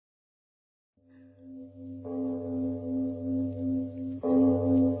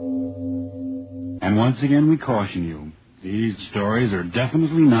And once again we caution you, these stories are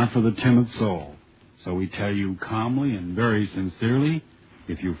definitely not for the timid soul. So we tell you calmly and very sincerely,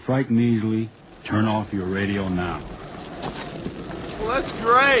 if you frighten easily, turn off your radio now. Well, that's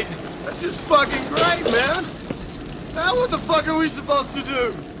great. That's just fucking great, man. Now what the fuck are we supposed to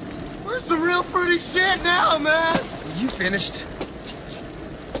do? We're some real pretty shit now, man. You finished?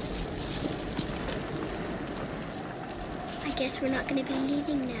 I guess we're not going to be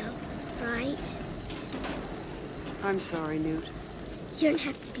leaving now, right? I'm sorry, Newt. You don't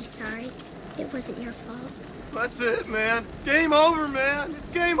have to be sorry. It wasn't your fault. That's it, man. It's game over, man. It's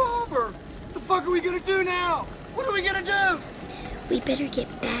game over. What the fuck are we gonna do now? What are we gonna do? We better get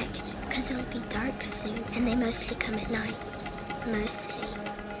back, because it'll be dark soon, and they mostly come at night. Mostly.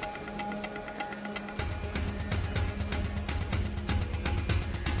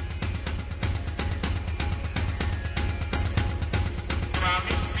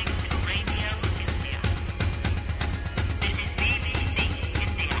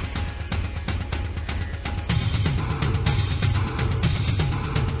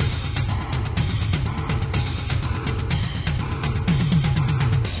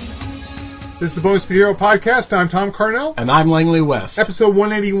 This is the Bonus Video Podcast. I'm Thom Carnell. And I'm Langley West. Episode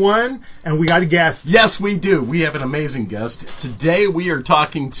 181, and we got a guest. Yes, we do. We have an amazing guest. Today we are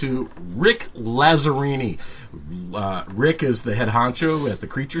talking to Rick Lazzarini. Rick is the head honcho at the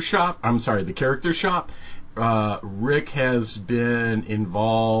the Character Shop. Rick has been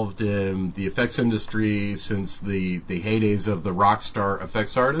involved in the effects industry since the heydays of the rock star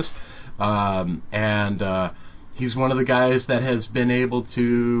effects artist. He's one of the guys that has been able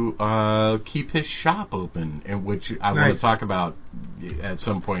to keep his shop open, and which I want to talk about at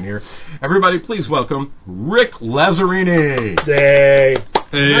some point here. Everybody, please welcome Rick Lazzarini. Yay!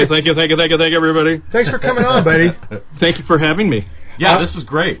 Hey, nice. Thank you, everybody. Thanks for coming on, buddy. Thank you for having me. Yeah, this is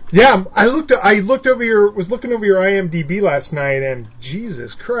great. Yeah, I was looking over your IMDb last night, and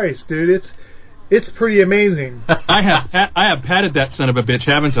Jesus Christ, dude, it's pretty amazing. I have patted that son of a bitch,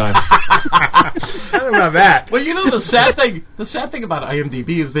 haven't I? I don't know about that. Well, you know the sad thing about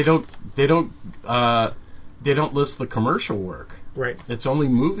IMDb is they don't list the commercial work. Right. It's only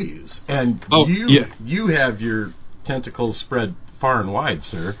movies, and you have your tentacles spread far and wide,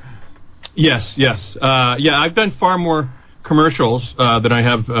 sir. Yes. I've done far more commercials than I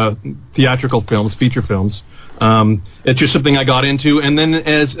have theatrical films, feature films. It's just something I got into, and then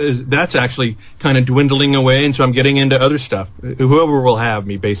as that's actually kind of dwindling away, and so I'm getting into other stuff. Whoever will have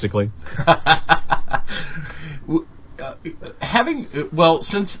me, basically.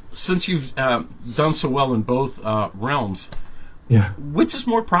 Since you've done so well in both realms, which is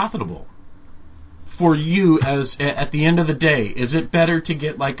more profitable for you? As at the end of the day, is it better to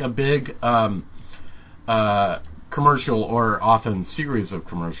get like a big commercial, or often series of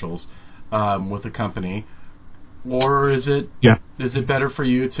commercials with a company? Or is it better for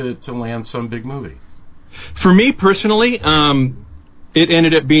you to land some big movie? For me personally, it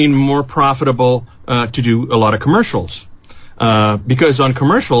ended up being more profitable to do a lot of commercials. Because on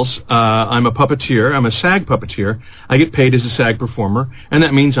commercials, I'm a puppeteer. I'm a SAG puppeteer. I get paid as a SAG performer, and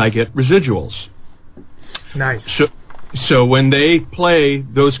that means I get residuals. Nice. So when they play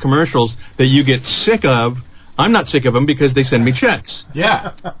those commercials that you get sick of, I'm not sick of them because they send me checks.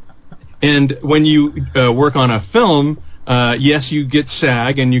 Yeah. And when you work on a film, yes, you get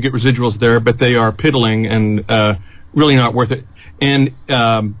SAG and you get residuals there, but they are piddling and really not worth it. And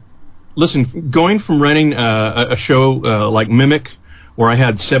listen, going from running a show like Mimic, where I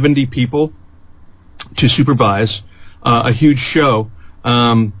had 70 people to supervise a huge show,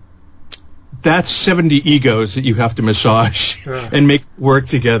 that's 70 egos that you have to massage and make work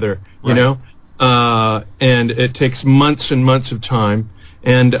together, you know? And it takes months and months of time.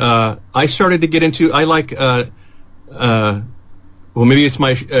 And I started to get into, maybe it's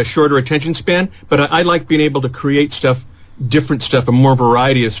my shorter attention span, but I like being able to create stuff, different stuff, a more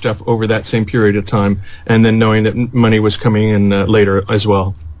variety of stuff over that same period of time, and then knowing that money was coming in later as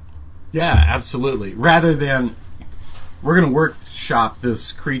well. Yeah, absolutely. Rather than, we're going to workshop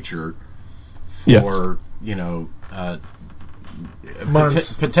this creature for,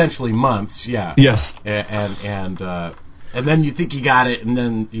 months. Potentially months, yeah. Yes. And then you think you got it, and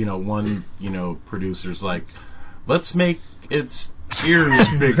then, one, producer's like, let's make its ears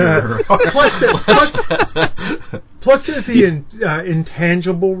bigger. Plus there's the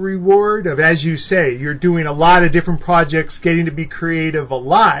intangible reward of, as you say, you're doing a lot of different projects, getting to be creative a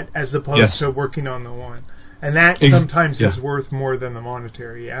lot, as opposed to working on the one. And that sometimes is worth more than the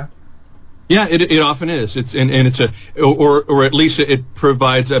monetary, yeah? Yeah, it often is. It's or at least it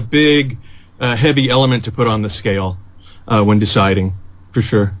provides a big, heavy element to put on the scale when deciding, for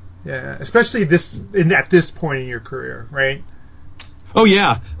sure. Yeah, especially at this point in your career, right? Oh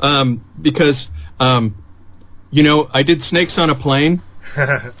yeah, because I did Snakes on a Plane.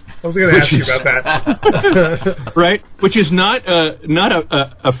 I was going to ask you about that. Right, which is not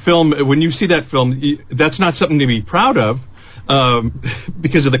a film. When you see that film, that's not something to be proud of,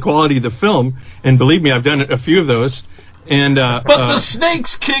 because of the quality of the film. And believe me, I've done a few of those. And but the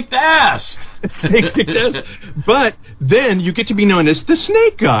snakes kicked ass. Snakes kicked ass. But then you get to be known as the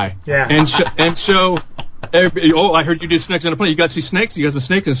Snake Guy. Yeah. And so I heard you did Snakes on a Plane. You got to see snakes. You got the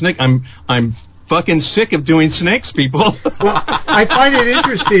snake and snake. I'm fucking sick of doing snakes, people. Well, I find it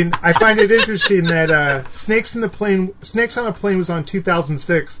interesting that Snakes on a Plane was on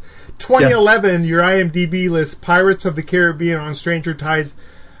 2006. 2011, your IMDb lists Pirates of the Caribbean on Stranger Tides,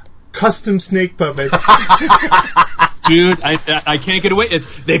 custom snake puppet. Dude, I can't get away.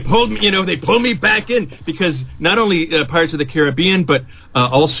 They pulled me back in because not only Pirates of the Caribbean, but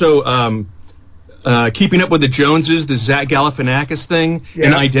also Keeping Up with the Joneses, the Zach Galifianakis thing,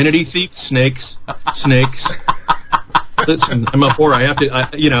 and Identity Thief, snakes. Listen, I'm a whore. I have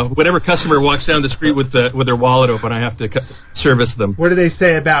to, whatever customer walks down the street with their wallet open, I have to service them. What do they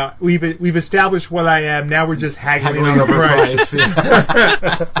say about we've established what I am? Now we're just haggling over price.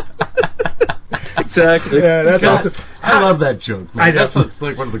 Exactly. Yeah, that's awesome. I love that joke, man. That's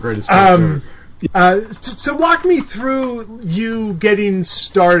like one of the greatest jokes ever. So walk me through you getting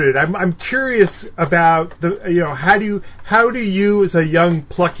started. I'm curious about how do you as a young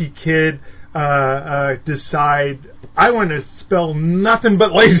plucky kid decide I want to spell nothing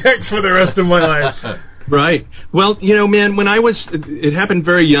but latex for the rest of my life? Right. Well, man, it happened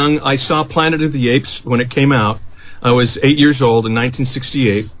very young. I saw Planet of the Apes when it came out. I was 8 years old in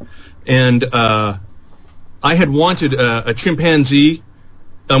 1968, and I had wanted a chimpanzee.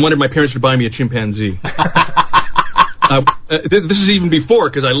 I wanted my parents to buy me a chimpanzee. This is even before,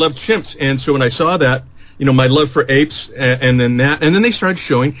 because I loved chimps, and so when I saw that, my love for apes, and then they started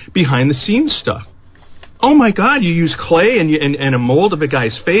showing behind-the-scenes stuff. Oh my God! You use clay and a mold of a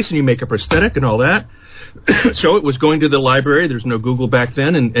guy's face, and you make a prosthetic and all that. So it was going to the library. There's no Google back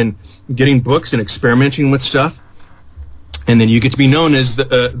then, and getting books and experimenting with stuff. And then you get to be known as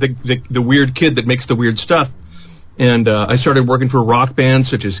the weird kid that makes the weird stuff. And I started working for rock bands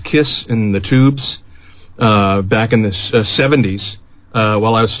such as Kiss and the Tubes back in the 70s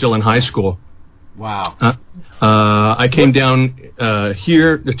while I was still in high school. Wow. I came down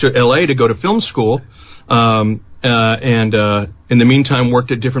here to L.A. to go to film school, and in the meantime worked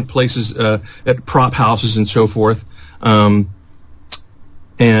at different places at prop houses and so forth,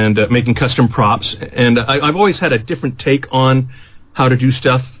 and making custom props. And I've always had a different take on how to do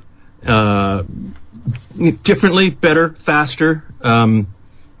stuff differently, better, faster,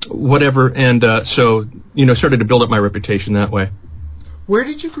 whatever. And so started to build up my reputation that way. Where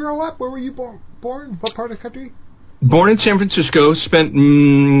did you grow up? Where were you born? What part of the country? Born in San Francisco. Spent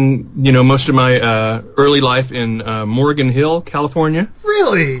most of my early life in Morgan Hill, California.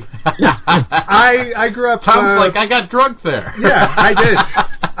 Really? I grew up. Tom's like, I got drunk there. Yeah, I did.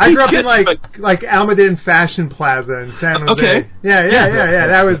 I grew up in like Almaden Fashion Plaza in San Jose. Okay. Yeah.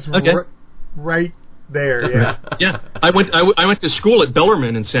 That was right there. Yeah. Yeah. I went to school at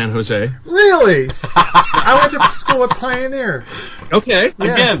Bellarmine in San Jose. Really? I went to school at Pioneer. Okay.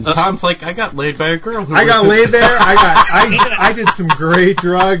 Yeah. Again, Tom's like, I got laid by a girl. I got laid there. I did some great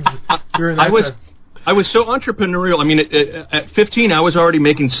drugs during that time. I was so entrepreneurial. I mean, at 15, I was already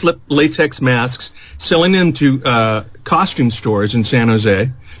making slip latex masks, selling them to costume stores in San Jose.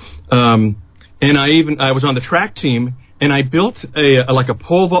 And I was on the track team, and I built a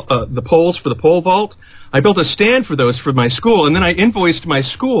pole the poles for the pole vault. I built a stand for those for my school, and then I invoiced my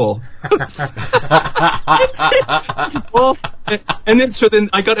school. And then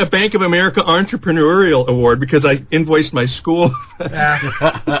I got a Bank of America Entrepreneurial Award because I invoiced my school. That's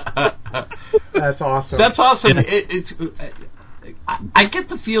awesome. That's awesome. Yeah. I get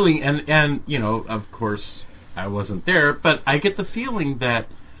the feeling, and of course, I wasn't there, but I get the feeling that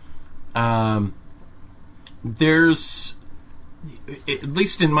there's, at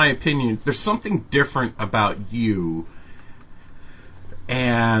least in my opinion, there's something different about you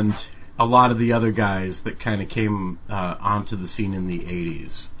and a lot of the other guys that kind of came onto the scene in the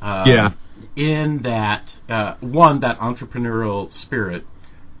 80s. In that, one, that entrepreneurial spirit,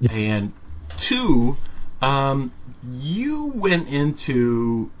 and two, you went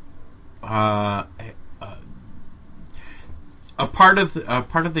into a part of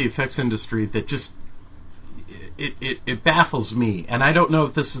the effects industry that just it baffles me, and I don't know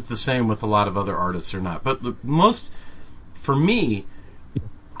if this is the same with a lot of other artists or not. But for me,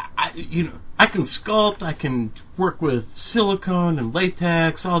 I can sculpt, I can work with silicone and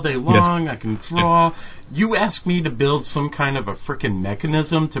latex all day long, I can draw. You ask me to build some kind of a frickin'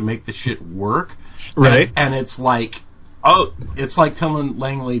 mechanism to make the shit work. Right. And it's like, it's like telling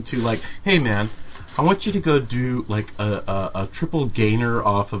Langley to, like, hey, man, I want you to go do, like, a triple gainer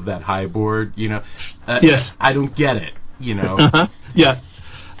off of that high board, Yes. I don't get it, Yeah.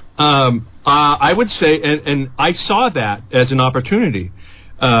 I would say, and I saw that as an opportunity.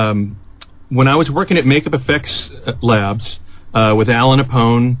 When I was working at Makeup Effects Labs with Alan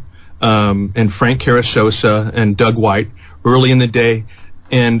Apone and Frank Carasosa and Doug White early in the day,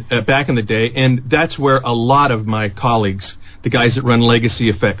 and back in the day, and that's where a lot of my colleagues, the guys that run Legacy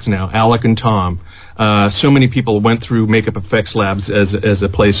Effects now, Alec and Thom, so many people went through Makeup Effects Labs as a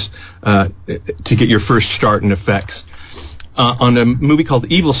place to get your first start in effects. On a movie called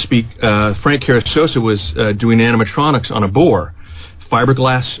Evil Speak, Frank Carasosa was doing animatronics on a boar,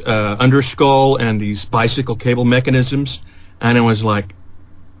 fiberglass underskull and these bicycle cable mechanisms, and I was like,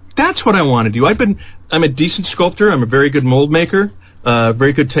 that's what I want to do. I'm a decent sculptor, I'm a very good mold maker,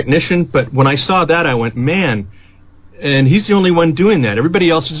 very good technician, but when I saw that, I went, man, and he's the only one doing that. Everybody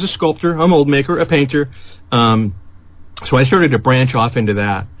else is a sculptor, a mold maker, a painter. So I started to branch off into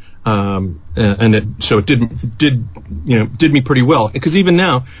that. And it did me pretty well, because even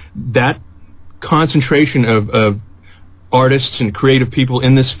now that concentration of artists and creative people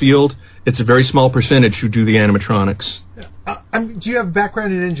in this field, it's a very small percentage who do the animatronics. Do you have a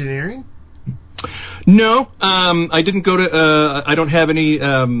background in engineering? No, I didn't go to. I don't have any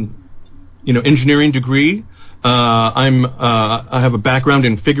engineering degree. I have a background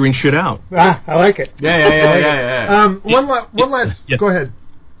in figuring shit out. I like it. Yeah. One last. Yeah. Go ahead.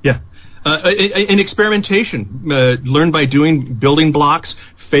 Yeah. In experimentation, learn by doing, building blocks,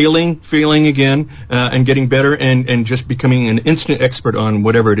 failing again, and getting better, and just becoming an instant expert on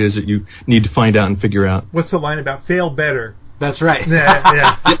whatever it is that you need to find out and figure out. What's the line about? Fail better. That's right.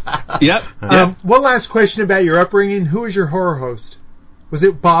 Yeah. Yep. One last question about your upbringing. Who was your horror host? Was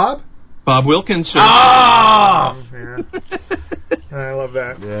it Bob? Bob Wilkins. Oh! Yeah. I love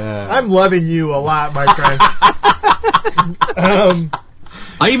that. Yeah. I'm loving you a lot, my friend.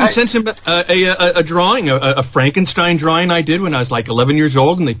 I even sent him a drawing, a Frankenstein drawing I did when I was like 11 years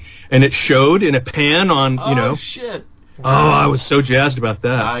old, and it showed in a pan on, Oh, shit. Oh, I was so jazzed about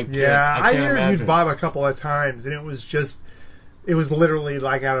that. I interviewed Bob a couple of times, and it was literally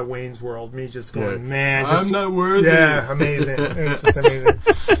like out of Wayne's World. Me just going, man, I'm not worthy. Yeah, amazing. It was just amazing.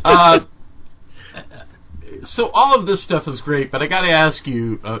 So all of this stuff is great, but I got to ask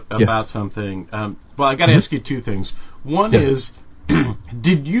you about something. I got to ask you two things. One is,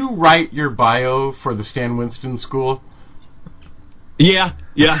 did you write your bio for the Stan Winston School? Yeah.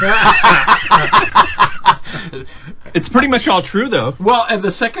 It's pretty much all true, though. Well, and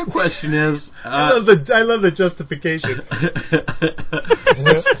the second question is... I love the justification.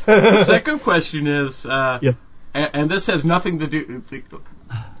 The second question is... and this has nothing to do...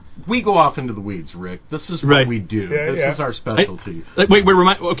 We go off into the weeds, Rick. This is what we do. This is our specialty.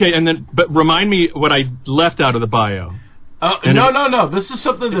 Remind me what I left out of the bio. No. This is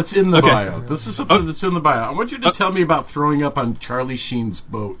something that's in the bio. This is something that's in the bio. I want you to tell me about throwing up on Charlie Sheen's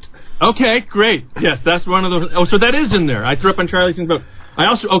boat. Okay, great. Yes, that's one of those. Oh, so that is in there. I threw up on Charlie Sheen's boat. I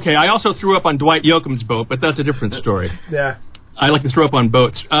also threw up on Dwight Yoakam's boat, but that's a different story. Yeah. I like to throw up on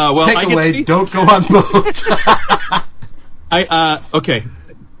boats. Take away, don't go on boats. Okay.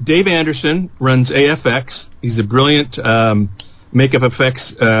 Dave Anderson runs AFX. He's a brilliant makeup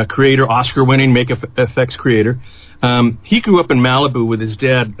effects creator, Oscar-winning makeup effects creator. He grew up in Malibu with his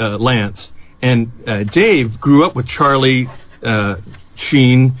dad, Lance, and Dave grew up with Charlie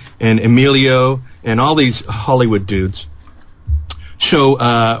Sheen and Emilio and all these Hollywood dudes. So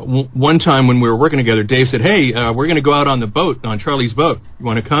one time when we were working together, Dave said, "Hey, we're going to go out on the boat, on Charlie's boat. You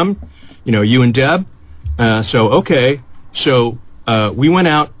want to come? You and Deb?" So we went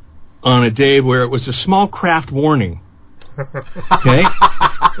out on a day where it was a small craft warning. Okay?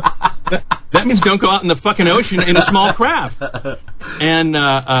 That means don't go out in the fucking ocean in a small craft. And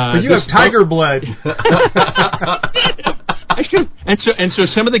but you have tiger blood. I should. And so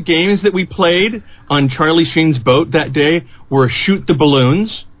some of the games that we played on Charlie Sheen's boat that day were shoot the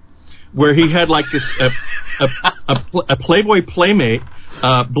balloons, where he had like this a Playboy playmate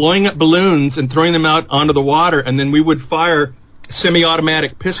blowing up balloons and throwing them out onto the water, and then we would fire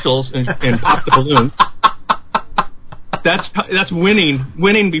semi-automatic pistols and pop the balloons. That's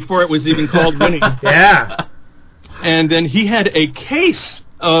winning before it was even called winning. Yeah. And then he had a case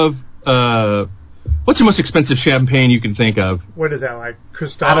of what's the most expensive champagne you can think of? What is that, like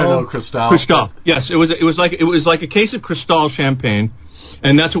Cristal? I don't know, Cristal. Cristal. Yes, it was like a case of Cristal champagne,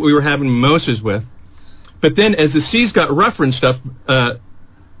 And that's what we were having mimosas with. But then as the seas got rougher and stuff,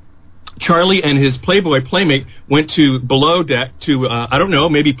 Charlie and his Playboy playmate went to below deck to, I don't know,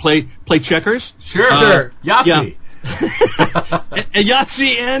 maybe play checkers? Sure. Yahtzee.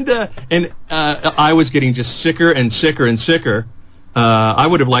 Yahtzee, and I was getting just sicker and sicker and sicker. I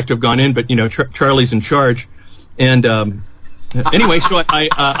would have liked to have gone in, but, Charlie's in charge. And anyway, so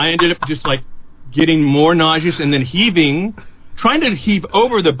I ended up just, like, getting more nauseous and then trying to heave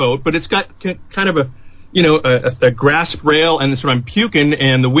over the boat, but it's got kind of a grasp rail, and so I'm puking,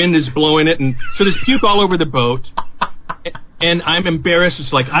 and the wind is blowing it, and so there's puke all over the boat, and I'm embarrassed.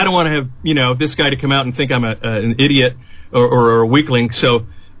 It's like, I don't want to have, this guy to come out and think I'm an idiot or a weakling, so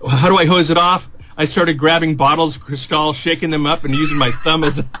how do I hose it off? I started grabbing bottles of Cristal, shaking them up, and using my thumb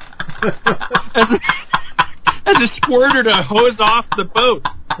as a squirter to hose off the boat.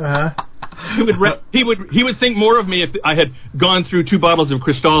 Uh-huh. He would think more of me if I had gone through 2 bottles of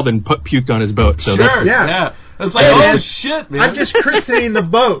Cristal than puked on his boat. So sure, yeah. It's like, oh shit, man! I'm just christening the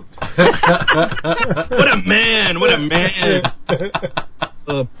boat. What a man! What a man!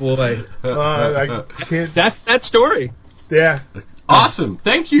 Oh boy! I can't. That's that story. Yeah. Awesome.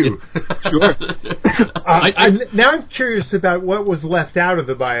 Thank you. Sure. Now I'm curious about what was left out of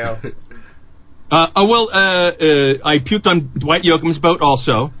the bio. I puked on Dwight Yoakam's boat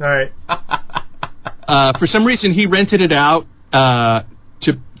also. All right. For some reason, he rented it out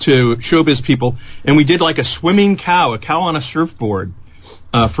to showbiz people, and we did like a swimming cow, a cow on a surfboard,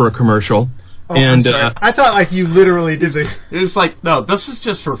 for a commercial. Oh, and I thought like you literally did the. It's like, no, this is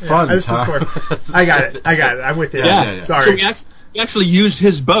just for fun. Yeah, I got it. I'm with you. Yeah. Sorry. So we actually used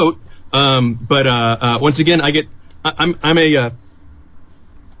his boat, but once again, I'm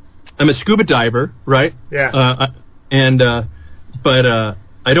a scuba diver, right? Yeah. But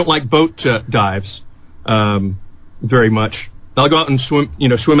I don't like boat dives very much. I'll go out and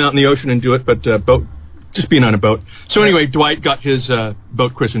swim out in the ocean and do it, but just being on a boat. So anyway, Dwight got his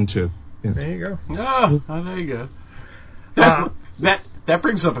boat christened too. Yeah. There you go. Oh, there you go. That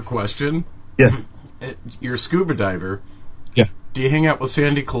brings up a question. Yes. You're a scuba diver. Yeah. Do you hang out with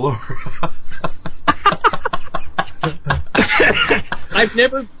Sandy Calora? I've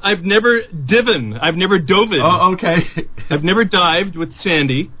never divin. I've never dove in. Oh, okay. I've never dived with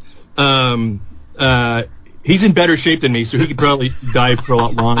Sandy. He's in better shape than me, so he could probably dive for a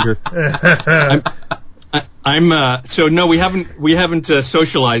lot longer. So no, we haven't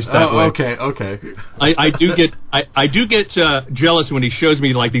socialized that way. Okay. I do get jealous when he shows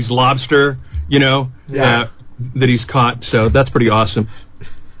me like these lobster, that he's caught. So that's pretty awesome.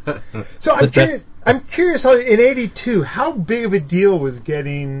 So I'm curious. In '82, how big of a deal was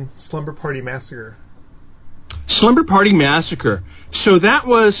getting Slumber Party Massacre? Slumber Party Massacre. So that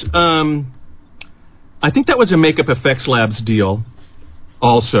was, I think that was a Makeup Effects Labs deal,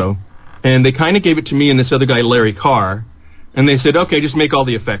 also, and they kind of gave it to me and this other guy, Larry Carr, and they said, okay, just make all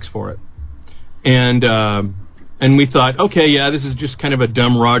the effects for it, and we thought, okay, yeah, this is just kind of a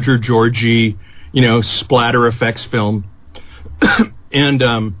dumb Roger Georgie, splatter effects film,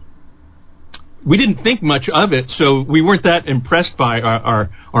 and we didn't think much of it, so we weren't that impressed by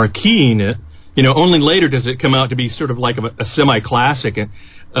our keying it. Only later does it come out to be sort of like a semi-classic. And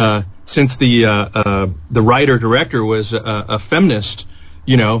since the writer-director was a feminist,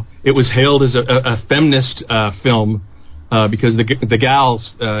 it was hailed as a feminist film because the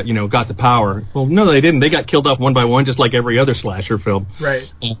gals, got the power. Well, no, they didn't. They got killed off one by one, just like every other slasher film.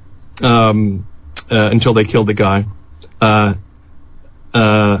 Right. Until they killed the guy.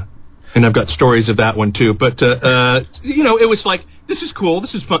 And I've got stories of that one too. But it was like, this is cool.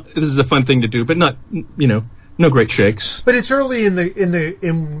 This is fun. This is a fun thing to do, but not, no great shakes. But it's early in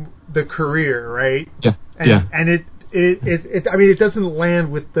the career, right? Yeah. And it doesn't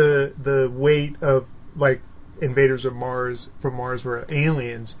land with the weight of like Invaders of Mars from Mars were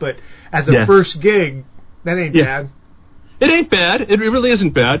aliens, but as a first gig, that ain't bad. It ain't bad. It really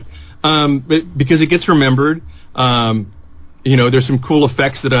isn't bad. Because it gets remembered. There's some cool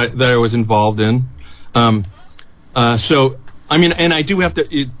effects that I was involved in. So I mean, and I do have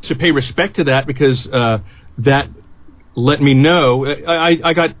to pay respect to that because that let me know.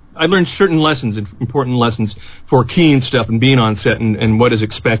 I learned certain lessons, important lessons for keying stuff and being on set and what is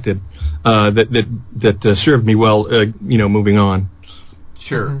expected. That served me well. Moving on.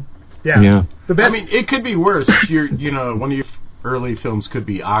 Sure. Mm-hmm. Yeah. The best. I mean, it could be worse. One of your early films could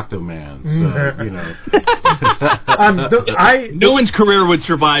be Octoman. So, no one's career would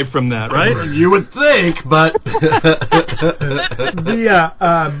survive from that, right? You would think, but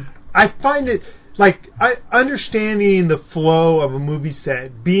I find it like understanding the flow of a movie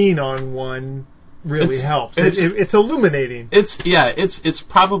set, being on one, really helps. It's illuminating. It's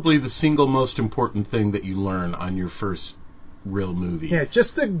probably the single most important thing that you learn on your first real movie. Yeah,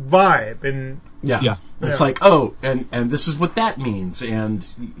 just the vibe and it's like, oh, and this is what that means, and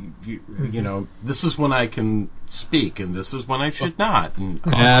you know, this is when I can speak, and this is when I should not. And,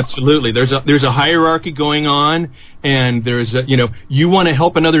 absolutely, there's a hierarchy going on, and there's a, you know, you want to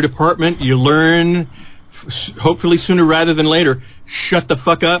help another department, you learn, hopefully sooner rather than later, shut the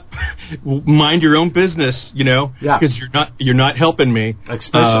fuck up, mind your own business, you know, because you're not helping me,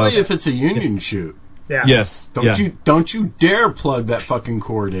 especially if it's a union shoot. Yeah. Yes. Don't you dare plug that fucking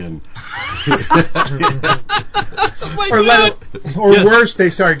cord in. Or worse, they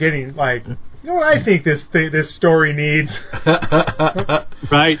start getting like, you know what I think this story needs.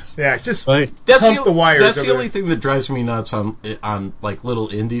 Right. Yeah. Just right. pump the wires. That's the only thing that drives me nuts on like little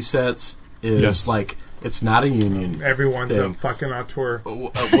indie sets is like it's not a union. Everyone's a fucking auteur.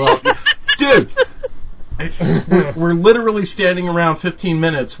 Well, dude. We're literally standing around 15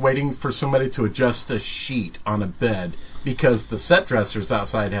 minutes waiting for somebody to adjust a sheet on a bed because the set dresser's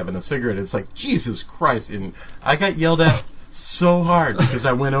outside having a cigarette. It's like, Jesus Christ. And I got yelled at so hard because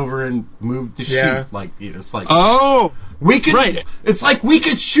I went over and moved the sheet. Like, it's like, oh, we could, right. It's like, we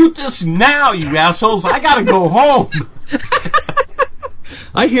could shoot this now, you assholes. I got to go home.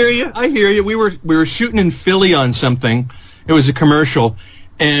 I hear you. We were shooting in Philly on something. It was a commercial.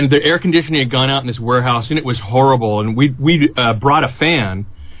 And the air conditioning had gone out in this warehouse, and it was horrible. And we brought a fan,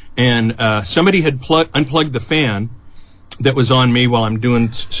 and somebody had unplugged the fan that was on me while I'm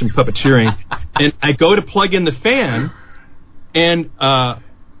doing some puppeteering. And I go to plug in the fan, and I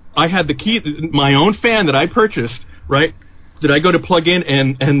had the key, my own fan that I purchased, right? That I go to plug in,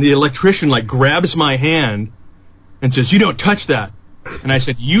 and the electrician like grabs my hand and says, "You don't touch that." And I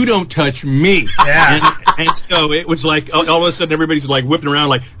said, "You don't touch me." Yeah. And so it was like, all of a sudden, everybody's like whipping around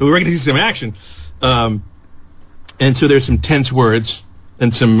like, we're going to see some action. And so there's some tense words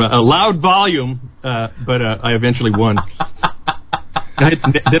and some loud volume, but I eventually won.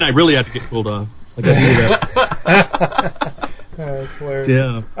 Then I really had to get pulled off. I got to do that. That's hilarious.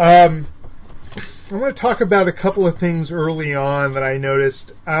 Yeah. I want to talk about a couple of things early on that I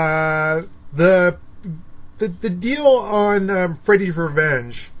noticed. The deal on Freddy's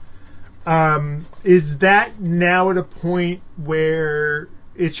Revenge, is that now at a point where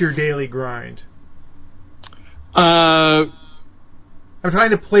it's your daily grind? I'm trying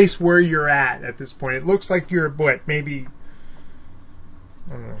to place where you're at this point. It looks like you're, maybe,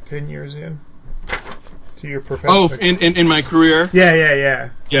 I don't know, 10 years in to your profession? Oh, in my career? Yeah.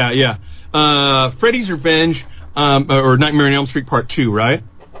 Freddy's Revenge, or Nightmare on Elm Street Part 2, right?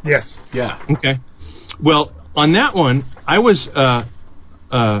 Yes. Yeah. Okay. Well, on that one, I was, I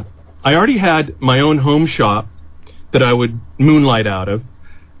already had my own home shop that I would moonlight out of.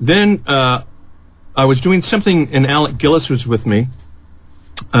 Then, I was doing something, and Alec Gillis was with me.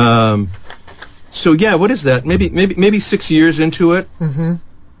 So yeah, what is that? Maybe 6 years into it. Mm-hmm.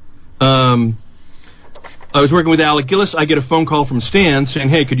 I was working with Alec Gillis. I get a phone call from Stan saying,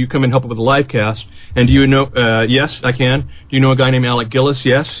 "Hey, could you come and help with the live cast?" And do you know? Yes, I can. Do you know a guy named Alec Gillis?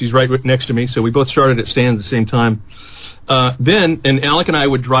 Yes, he's right next to me. So we both started at Stan's at the same time. Then Alec and I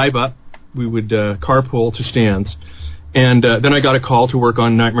would drive up. We would carpool to Stan's, and then I got a call to work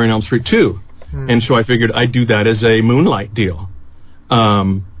on Nightmare on Elm Street 2, and so I figured I'd do that as a moonlight deal.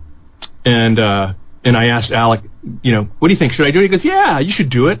 And I asked Alec, what do you think? Should I do it? He goes, "Yeah, you should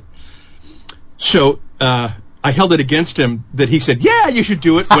do it." So I held it against him that he said, "Yeah, you should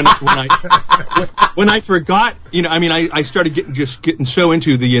do it." When I forgot, I started getting so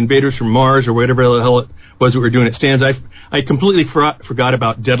into the Invaders from Mars or whatever the hell it was that we were doing at Stan's. I completely forgot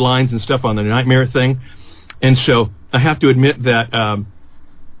about deadlines and stuff on the Nightmare thing, and so I have to admit that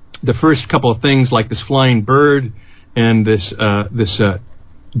the first couple of things like this flying bird and this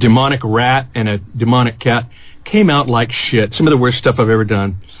demonic rat and a demonic cat came out like shit. Some of the worst stuff I've ever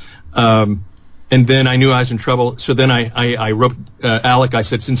done. And then I knew I was in trouble, so then I wrote Alec. I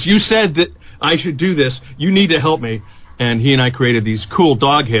said, "Since you said that I should do this, you need to help me." And he and I created these cool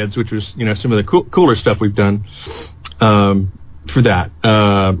dog heads, which was some of the cooler stuff we've done for that.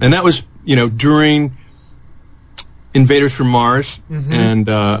 And that was during Invaders from Mars and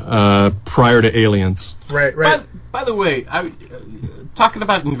prior to Aliens. Right. By the way, talking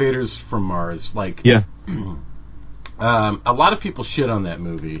about Invaders from Mars, yeah, a lot of people shit on that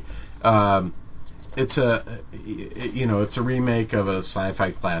movie. It's a remake of a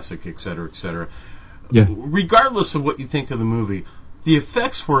sci-fi classic, et cetera, et cetera. Yeah. Regardless of what you think of the movie, the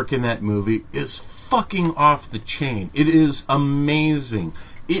effects work in that movie is fucking off the chain. It is amazing.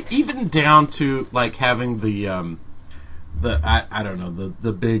 Even down to having the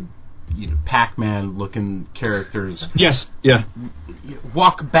big Pac-Man looking characters. Yes, yeah.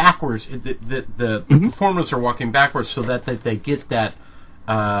 Walk backwards. The performers are walking backwards so that they get that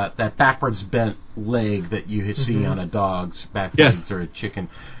backwards bent leg that you see on a dog's back legs or a chicken.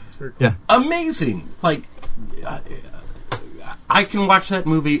 Yeah. Amazing. Like, I can watch that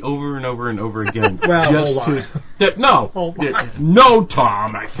movie over and over and over again. No,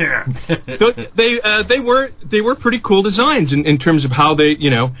 Tom, I can't. They were pretty cool designs in terms of how they,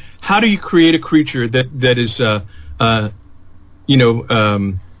 how do you create a creature that is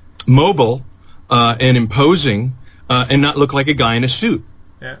mobile and imposing and not look like a guy in a suit.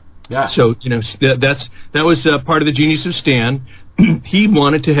 Yeah. So that was part of the genius of Stan. He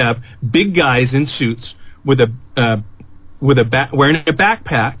wanted to have big guys in suits wearing a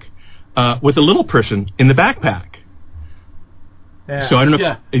backpack with a little person in the backpack. Yeah. So I don't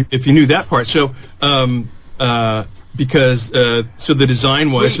know if you knew that part. So because the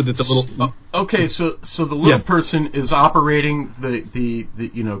design was so that the little so the little person is operating the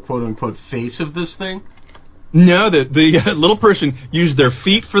quote unquote face of this thing. No, the little person used their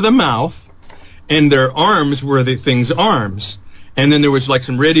feet for the mouth, and their arms were the thing's arms. And then there was like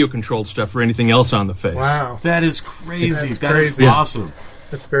some radio-controlled stuff for anything else on the face. Wow. That is crazy. That is awesome.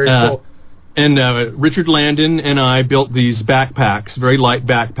 That's very cool. And Richard Landon and I built these backpacks, very light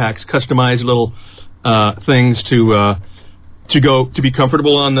backpacks, customized little things to be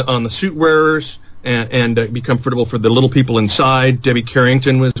comfortable on the suit wearers and be comfortable for the little people inside. Debbie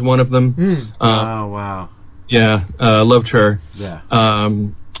Carrington was one of them. Wow. Yeah, loved her. Yeah.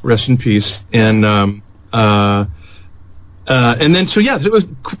 Rest in peace. And then it was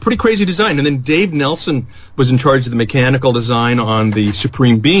pretty crazy design. And then Dave Nelson was in charge of the mechanical design on the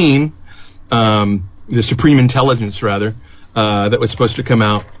Supreme Being, the Supreme Intelligence rather, that was supposed to come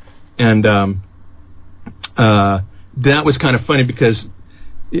out. And that was kind of funny because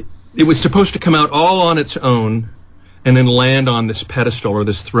it was supposed to come out all on its own and then land on this pedestal or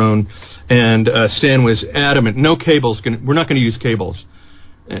this throne. And Stan was adamant, no cables. We're not going to use cables.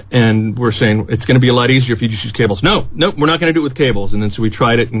 And we're saying it's going to be a lot easier if you just use cables. No, we're not going to do it with cables. And then so we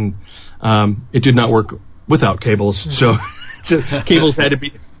tried it, and it did not work without cables. So cables had to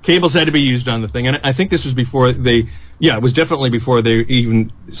be used on the thing. And I think this was before it was definitely before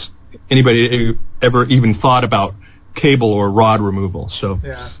anybody ever even thought about cable or rod removal. So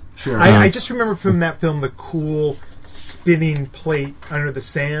yeah, sure. I just remember from that film the cool spinning plate under the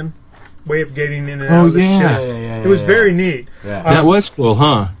sand. Way of getting in and out of the ships. It was very neat. Yeah. That was cool,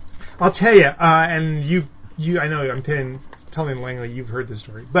 huh? I'll tell you, and you, I know I'm telling Langley you've heard this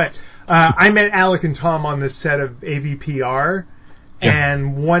story, but I met Alec and Thom on the set of AVPR,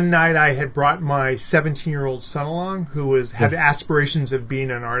 and one night I had brought my 17-year-old son along, who had aspirations of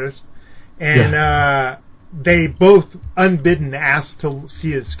being an artist, and they both unbidden asked to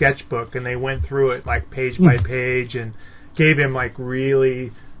see his sketchbook, and they went through it like page by page and gave him like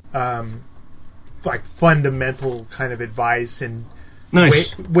really like fundamental kind of advice and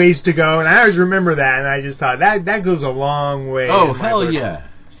ways to go, and I always remember that, and I just thought that goes a long way. Oh, hell yeah!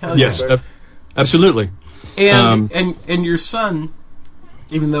 Yes, absolutely. And your son,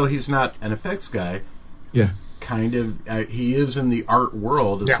 even though he's not an effects guy, kind of he is in the art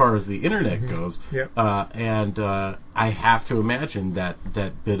world as far as the internet goes. And I have to imagine that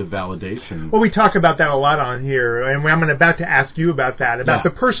bit of validation. Well, we talk about that a lot on here, and I'm about to ask you about that, about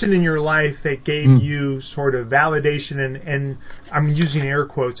the person in your life that gave you sort of validation and I'm using air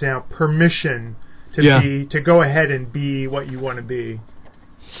quotes now, permission to go ahead and be what you want to be.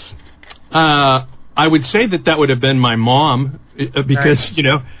 I would say that would have been my mom, because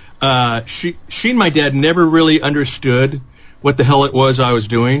she and my dad never really understood what the hell it was I was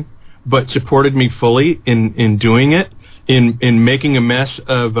doing, but supported me fully in doing it, in making a mess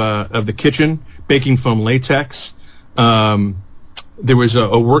of the kitchen, baking foam latex. There was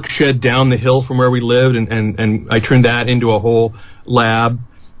a work shed down the hill from where we lived, and I turned that into a whole lab.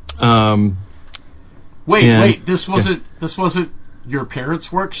 Wait! This wasn't your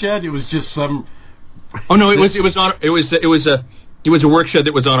parents' work shed? It was just some. Oh no! It was a work shed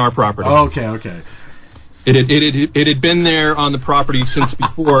that was on our property. Oh, okay. It had been there on the property since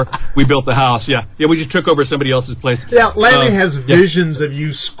before we built the house. Yeah. We just took over somebody else's place. Yeah, Langley has visions of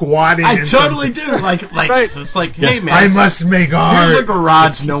you squatting. I totally do. Like it's like, hey man, I must make art. Here's a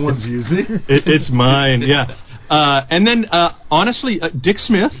garage no one's using. It's mine. Yeah. And then honestly, Dick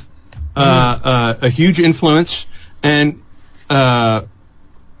Smith, a huge influence, and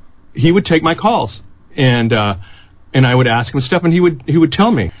he would take my calls, and I would ask him stuff, and he would tell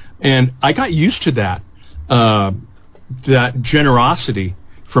me, and I got used to that generosity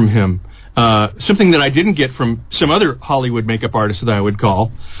from him, something that I didn't get from some other Hollywood makeup artists that I would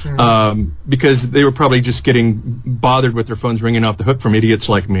call, because they were probably just getting bothered with their phones ringing off the hook from idiots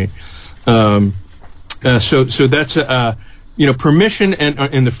like me. So that's permission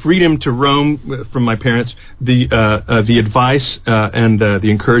and the freedom to roam from my parents, the advice and the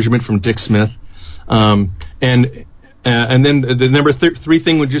encouragement from Dick Smith, and then the number three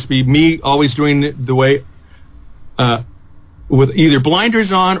thing would just be me always doing it the way, with either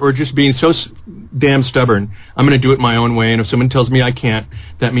blinders on or just being so damn stubborn. I'm going to do it my own way, and if someone tells me I can't,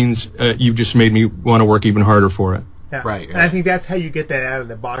 that means you've just made me want to work even harder for it. Yeah. Right. And I think that's how you get that out of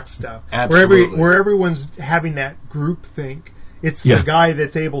the box stuff. Absolutely. Where everyone's having that group think, it's the guy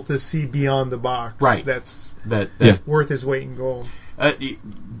that's able to see beyond the box. Right. That's that worth his weight in gold.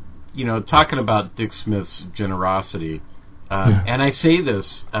 Talking about Dick Smith's generosity, and I say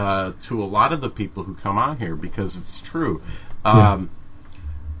this to a lot of the people who come on here because it's true. And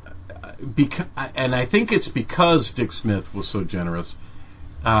I think it's because Dick Smith was so generous.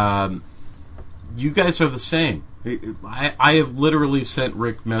 You guys are the same. I have literally sent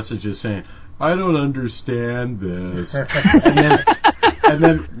Rick messages saying, I don't understand this. and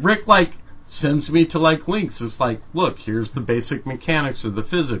then Rick, sends me to, links. It's like, look, here's the basic mechanics of the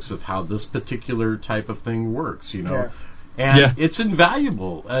physics of how this particular type of thing works, And it's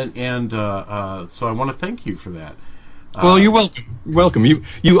invaluable. And so I want to thank you for that. Well, you're welcome.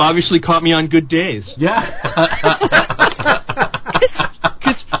 You obviously caught me on good days. Yeah.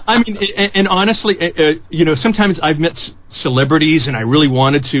 I mean, and honestly, sometimes I've met celebrities, and I really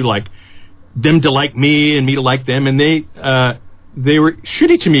wanted to them to like me and me to like them, and they were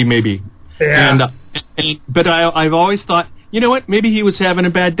shitty to me, maybe. Yeah. But I've always thought, you know what? Maybe he was having a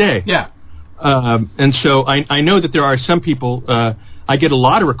bad day. Yeah. And so I know that there are some people. I get a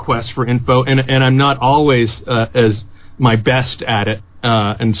lot of requests for info, and I'm not always as my best at it.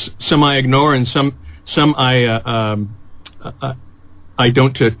 And some I ignore, and some I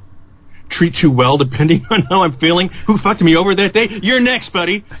don't treat too well, depending on how I'm feeling. Who fucked me over that day? You're next,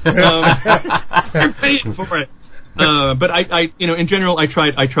 buddy. You're paying for it. But I in general, I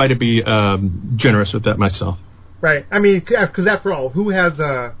try to be generous with that myself. Right. I mean, because after all, who has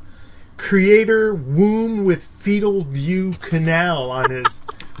a creator womb with fetal view canal on his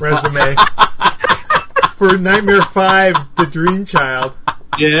resume for Nightmare 5: The Dream Child?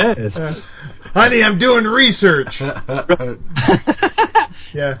 Yes. Honey, I'm doing research.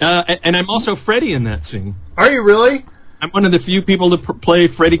 Yeah. And I'm also Freddy in that scene. Are you really? I'm one of the few people to play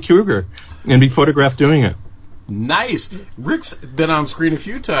Freddy Krueger and be photographed doing it. Nice. Rick's been on screen a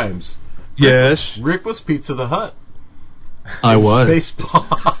few times. Yes. Rick was Pizza the Hut. I was.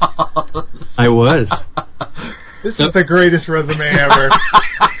 Spaceballs. I was. This is the greatest resume ever.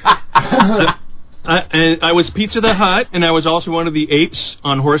 I was Pizza the Hut, and I was also one of the apes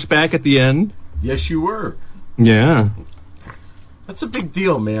on horseback at the end. Yes, you were. Yeah. That's a big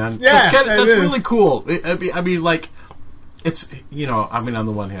deal, man. Yeah, that's really cool. I mean, it's on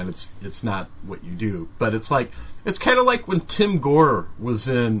the one hand, it's not what you do, but it's kind of like when Tim Gore was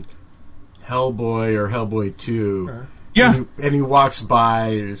in Hellboy or Hellboy 2. Yeah. And he walks by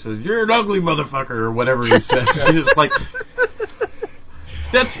and he says, "You're an ugly motherfucker," or whatever he says. It's like,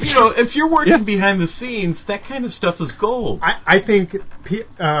 that's, if you're working behind the scenes, that kind of stuff is gold. I think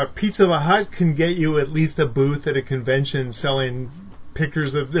Pizza the Hut can get you at least a booth at a convention selling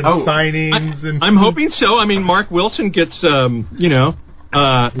pictures of signings. I'm hoping so. I mean, Mark Wilson gets, he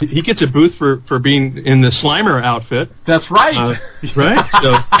gets a booth for being in the Slimer outfit. That's right. Right?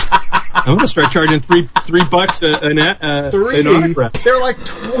 So I'm going to start charging $3 an autograph. They're like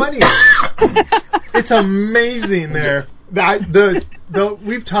 20. It's amazing there.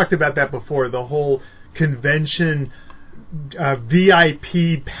 We've talked about that before, the whole convention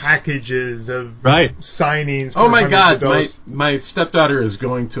VIP packages of signings. Oh my God, my stepdaughter is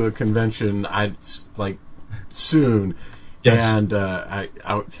going to a convention soon. Yes. And I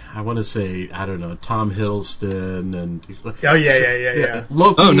want to say, I don't know, Tom Hiddleston and yeah.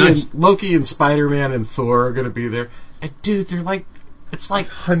 Loki and Spider-Man and Thor are going to be there. And dude, they're it's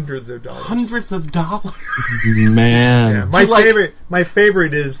hundreds of dollars. Man. Yeah. My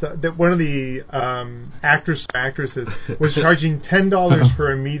favorite is that one of the actresses was charging $10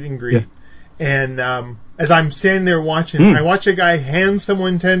 for a meet and greet. Yeah. And as I'm standing there watching, I watch a guy hand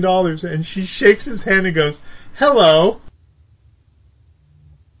someone $10, and she shakes his hand and goes, "Hello."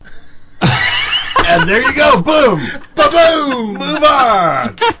 And there you go, boom, ba-boom, move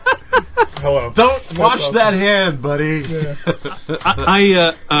on. Hello. Don't wash that hand, buddy. Yeah.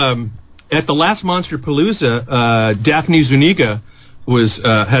 I at the last Monster Palooza, Daphne Zuniga was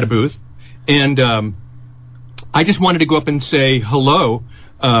had a booth, and I just wanted to go up and say hello.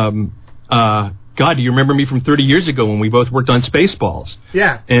 God, do you remember me from 30 years ago when we both worked on Spaceballs?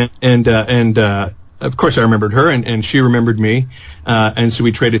 Yeah. And of course I remembered her, and she remembered me, and so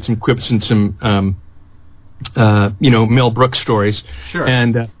we traded some quips and some, Mel Brooks stories. Sure.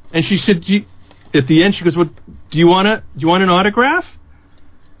 And she said, at the end, she goes, "Well, do you want an autograph?"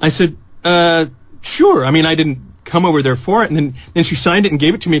 I said, "Sure." I mean, I didn't come over there for it, and then she signed it and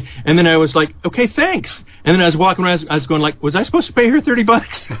gave it to me, and then I was like, "Okay, thanks." And then I was walking around, I was going like, "Was I supposed to pay her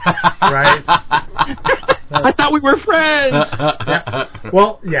 $30?" Right. I thought we were friends. Yeah.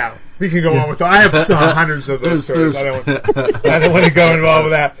 Well, yeah, we can go on with that. I have hundreds of those stories. I don't want to go involved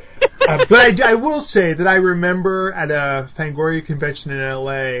with that. But I will say that I remember at a Fangoria convention in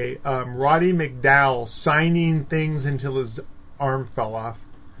L.A., Roddy McDowell signing things until his arm fell off.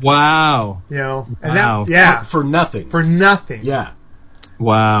 Wow. And wow. For nothing. For nothing. Yeah.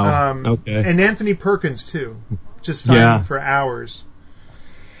 Wow. Okay. And Anthony Perkins, too. Just signing for hours.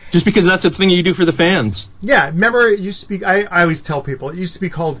 Just because that's a thing you do for the fans. Yeah, remember it used to be, I always tell people, it used to be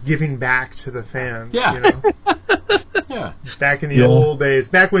called giving back to the fans. Yeah. Yeah. Back in the old days.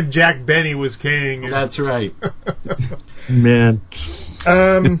 Back when Jack Benny was king. That's right. Man.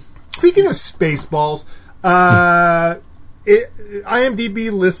 Speaking of Spaceballs,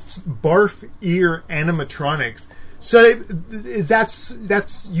 IMDb lists barf ear animatronics. So that's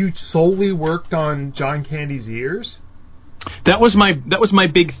you solely worked on John Candy's ears? That was my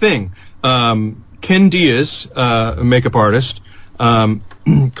big thing. Ken Diaz, a makeup artist,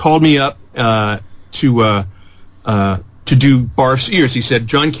 called me up to do Barf's ears. He said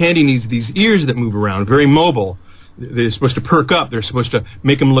John Candy needs these ears that move around, very mobile. They're supposed to perk up. They're supposed to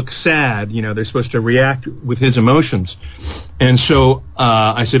make him look sad. They're supposed to react with his emotions. And so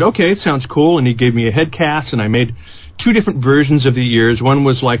I said, okay, it sounds cool. And he gave me a head cast, and I made 2 different versions of the ears. One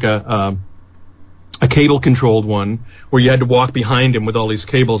was like a cable-controlled one, where you had to walk behind him with all these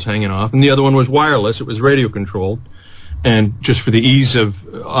cables hanging off. And the other one was wireless. It was radio-controlled. And just for the ease of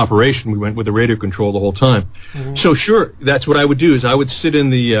operation, we went with the radio control the whole time. Mm-hmm. So sure, that's what I would do, is I would sit in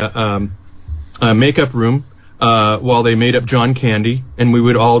the makeup room while they made up John Candy, and we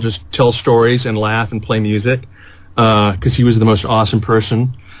would all just tell stories and laugh and play music, because he was the most awesome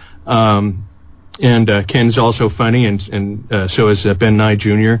person. And Ken's also funny, and so is Ben Nye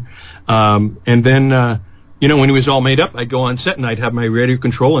Jr. And then, when he was all made up, I'd go on set and I'd have my radio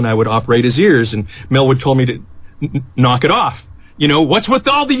control and I would operate his ears, and Mel would tell me to knock it off. What's with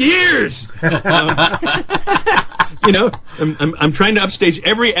all the ears? I'm trying to upstage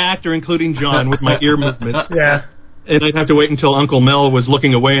every actor, including John, with my ear movements. Yeah. And I'd have to wait until Uncle Mel was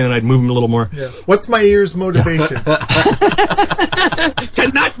looking away, and then I'd move him a little more. Yeah. What's my ear's motivation?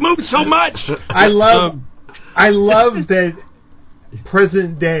 To not move so much. I love that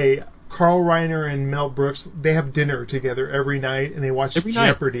present day, Carl Reiner and Mel Brooks, they have dinner together every night, and they watch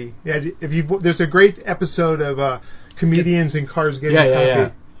Jeopardy. Yeah, there's a great episode of comedians in cars getting coffee.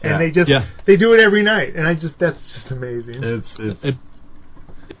 Yeah. And they do it every night, and that's just amazing.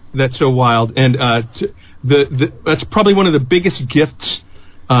 That's so wild, and that's probably one of the biggest gifts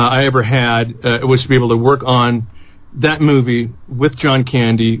I ever had, was to be able to work on that movie with John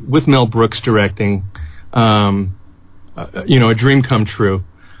Candy, with Mel Brooks directing. A dream come true.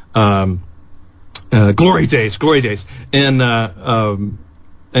 Glory days, and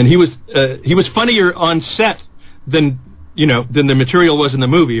he was funnier on set than the material was in the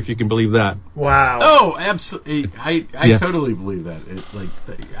movie, if you can believe that. Wow. Oh, absolutely. I totally believe that.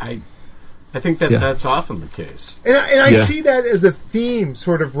 I think that's often the case. And I see that as a theme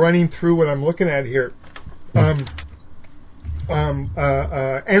sort of running through what I'm looking at here.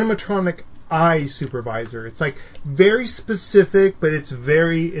 Animatronic eye supervisor. It's like very specific, but it's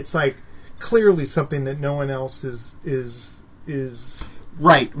like clearly something that no one else is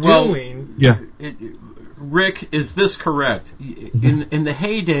right doing. Yeah. Rick, is this correct? In the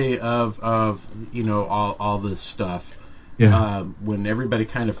heyday of all this stuff, when everybody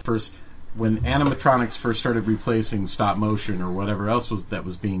kind of when animatronics first started replacing stop motion or whatever else that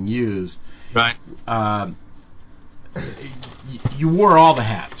was being used, right? You wore all the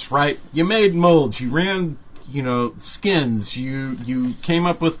hats, right? You made molds, you ran, skins, you came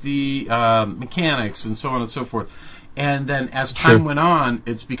up with the mechanics and so on and so forth. And then as time went on,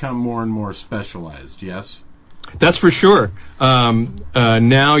 it's become more and more specialized, yes? That's for sure.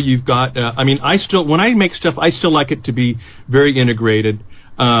 Now you've got, when I make stuff, I still like it to be very integrated.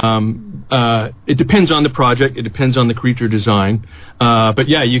 It depends on the project, it depends on the creature design. But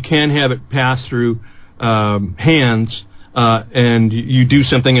yeah, you can have it pass through hands, and you do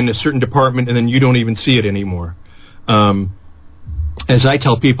something in a certain department and then you don't even see it anymore. As I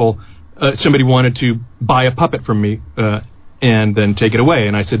tell people, somebody wanted to buy a puppet from me, and then take it away.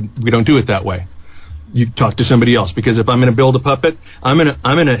 And I said, we don't do it that way. You talk to somebody else, because if I'm going to build a puppet, I'm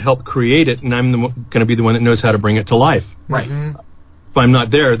going to help create it, and I'm going to be the one that knows how to bring it to life. Right. Mm-hmm. If I'm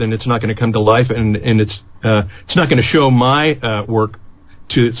not there, then it's not going to come to life, and it's not going to show my work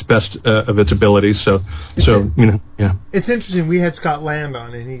to its best of its abilities. So yeah. It's interesting. We had Scott Land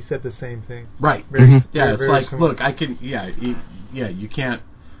on, and he said the same thing. Right. Very, it's like, similar. Look, I can. You can't.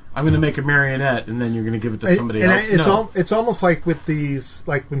 I'm going to make a marionette, and then you're going to give it to somebody else. It's almost like with these,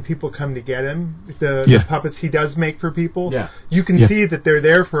 like when people come to get him, the puppets he does make for people. Yeah. You can see that they're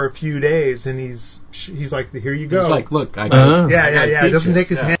there for a few days, and he's like, here you go. He's like, look, I He doesn't take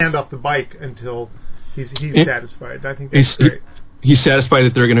his hand off the bike until he's satisfied. I think that's great. He's satisfied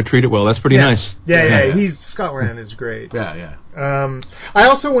that they're going to treat it well. That's pretty nice. Yeah. Scott Land is great. Yeah. I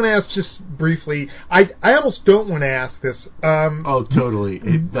also want to ask just briefly. I almost don't want to ask this. Totally.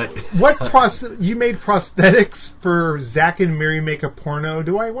 You made prosthetics for Zach and Miri Make a Porno.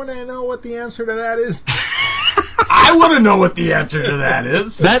 Do I want to know what the answer to that is? I want to know what the answer to that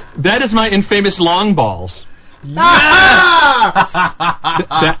is. That is my infamous long balls. Yeah!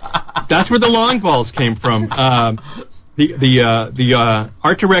 That's where the long balls came from. The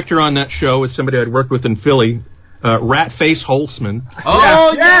art director on that show was somebody I'd worked with in Philly, Ratface Holtzman.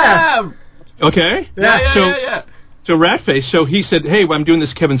 Oh yeah. Okay. Yeah. So Ratface. So he said, "Hey, I'm doing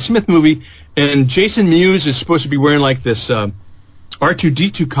this Kevin Smith movie, and Jason Mewes is supposed to be wearing like this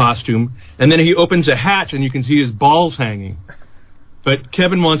R2-D2 costume, and then he opens a hatch and you can see his balls hanging. But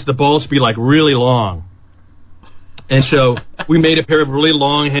Kevin wants the balls to be like really long, and so we made a pair of really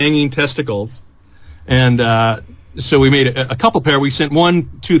long hanging testicles, and." So we made a couple pair. We sent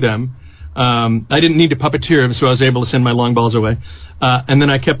one to them. I didn't need to puppeteer them, so I was able to send my long balls away. And then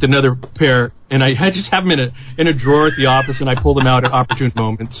I kept another pair, and I just have them in a drawer at the office, and I pull them out at opportune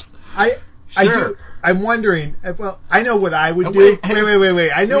moments. I'm wondering. Well, I know what I would do. Wait.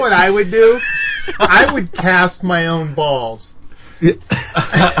 I know what I would do. I would cast my own balls. You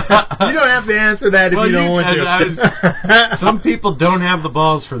don't have to answer that if you don't want to. Some people don't have the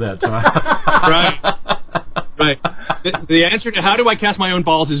balls for that, Tom. Right. The answer to how do I cast my own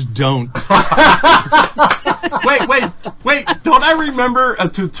balls is don't. Wait. Don't I remember a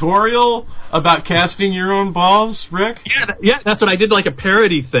tutorial about casting your own balls, Rick? Yeah. That's what I did, like a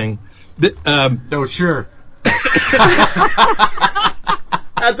parody thing. Sure.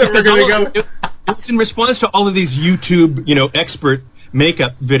 That's what we're going to go. It was in response to all of these YouTube, expert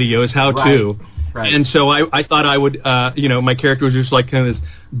makeup videos, how to. Right. And so I thought I would, my character was just like kind of this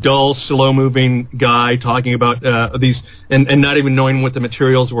dull, slow-moving guy talking about these, and not even knowing what the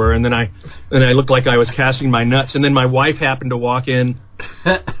materials were. And then I looked like I was casting my nuts. And then my wife happened to walk in,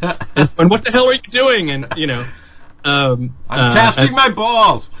 and what the hell are you doing? And I'm casting my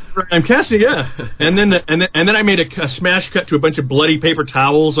balls. I'm casting, yeah. And then I made a smash cut to a bunch of bloody paper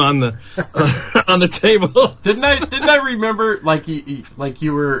towels on the table. Didn't I remember like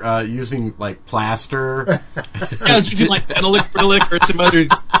you were using like plaster? Yeah, I was using like acrylic or some other,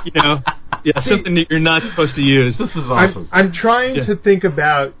 something that you're not supposed to use. This is awesome. I'm trying to think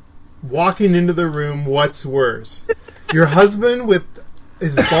about walking into the room. What's worse, your husband with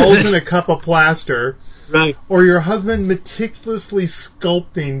his balls in a cup of plaster. Right. Or your husband meticulously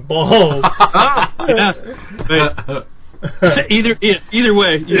sculpting balls. Either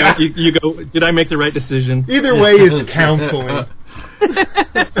way, you go, did I make the right decision? Either way, it's counseling.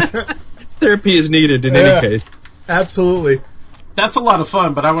 Therapy is needed in any case. Absolutely. That's a lot of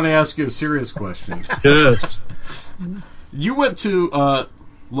fun, but I want to ask you a serious question. Yes. You went to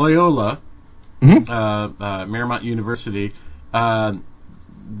Loyola, Marymount University.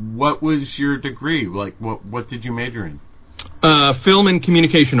 What was your degree? Like, what did you major in? Film and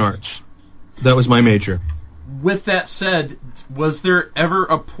communication arts. That was my major. With that said, was there ever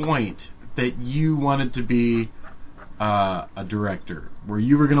a point that you wanted to be a director, where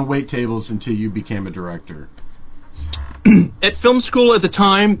you were going to wait tables until you became a director? At film school at the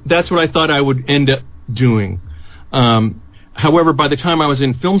time, that's what I thought I would end up doing. However, by the time I was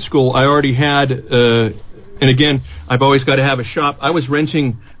in film school, I already had... and again, I've always got to have a shop. I was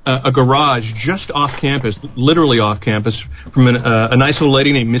renting a garage just off campus, literally off campus, from a nice old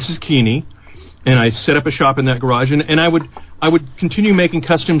lady named Mrs. Keeney, and I set up a shop in that garage. And I would continue making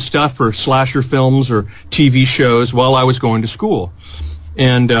custom stuff for slasher films or TV shows while I was going to school.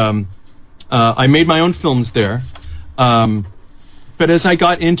 And I made my own films there. But as I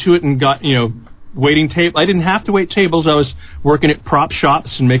got into it and got, waiting table, I didn't have to wait tables. I was working at prop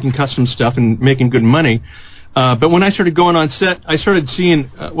shops and making custom stuff and making good money. But when I started going on set, I started seeing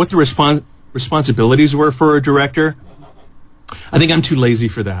what the responsibilities were for a director. I think I'm too lazy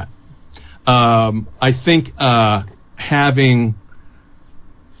for that. I think having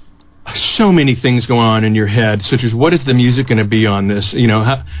so many things going on in your head, such as what is the music going to be on this?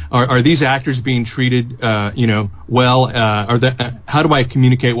 Are these actors being treated, well? How do I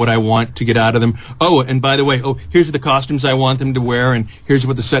communicate what I want to get out of them? Oh, and by the way, here's the costumes I want them to wear, and here's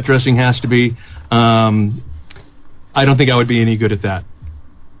what the set dressing has to be. I don't think I would be any good at that.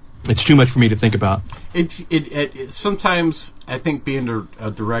 It's too much for me to think about. It sometimes I think being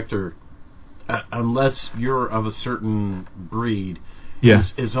a director, unless you're of a certain breed,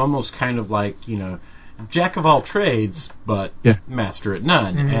 is almost kind of like jack of all trades, but master at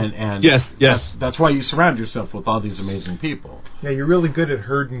none. Mm-hmm. And yes, that's why you surround yourself with all these amazing people. Yeah, you're really good at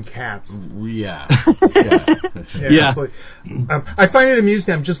herding cats. Yeah. Absolutely. I find it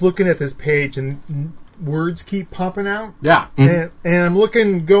amusing. I'm just looking at this page and words keep popping out. Yeah. And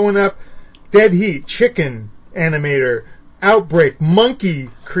I'm going up, Dead Heat, Chicken animator, Outbreak, Monkey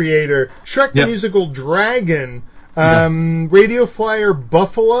creator, Shrek the Musical Dragon, Radio Flyer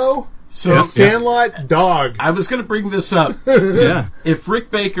Buffalo, Sandlot Dog. I was going to bring this up. If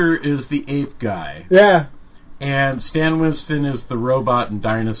Rick Baker is the ape guy, and Stan Winston is the robot and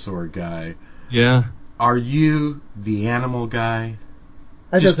dinosaur guy, are you the animal guy?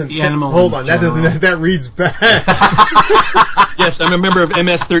 That doesn't. Hold on, that reads bad. Yes, I'm a member of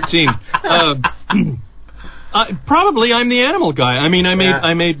MS-13. Probably, I'm the animal guy. I mean,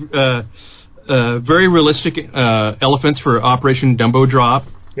 I made very realistic elephants for Operation Dumbo Drop.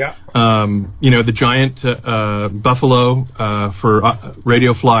 Yeah. The giant buffalo for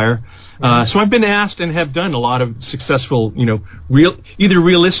Radio Flyer. So I've been asked and have done a lot of successful, either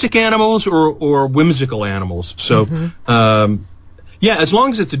realistic animals or whimsical animals. So. As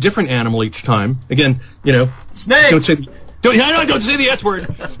long as it's a different animal each time. Again, snake. Don't say the S word.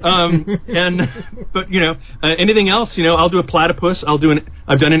 But anything else, I'll do a platypus. I've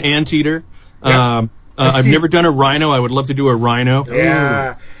done an anteater. I've never done a rhino. I would love to do a rhino.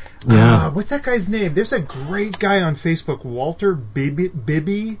 Yeah. What's that guy's name? There's a great guy on Facebook, Walter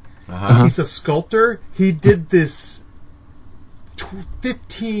Bibby. He's a sculptor. He did this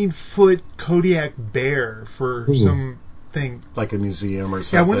 15-foot Kodiak bear for some thing, like a museum or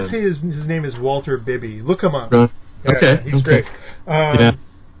something. Yeah, I want to say his name is Walter Bibby. Look him up. He's great.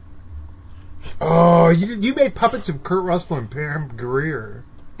 You made puppets of Kurt Russell and Pam Grier.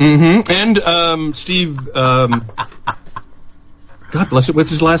 Mm-hmm. And Steve. God bless it. What's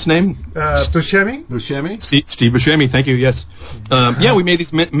his last name? Buscemi. Steve Buscemi. Thank you. Yes. We made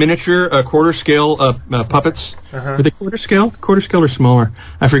these miniature quarter scale puppets. Were they quarter scale? Quarter scale or smaller?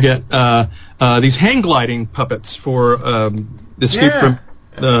 I forget. These hang gliding puppets for Escape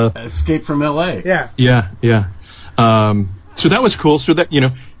from L.A. Yeah. So that was cool. So that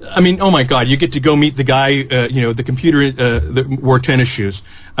oh my God, you get to go meet the guy, the computer that wore tennis shoes,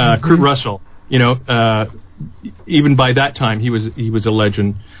 Kurt Russell. Even by that time, he was a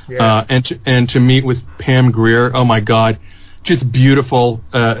legend. And to meet with Pam Grier, oh my God, just beautiful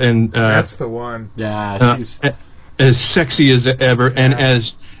and that's the one. Yeah, she's as sexy as ever and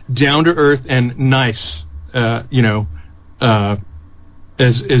as down to earth and nice, as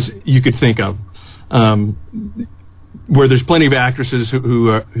you could think of. Where there's plenty of actresses who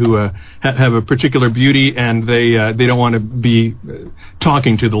have a particular beauty and they don't want to be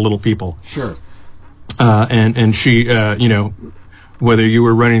talking to the little people. Sure. And she, whether you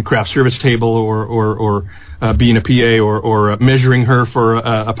were running a craft service table or being a PA or measuring her for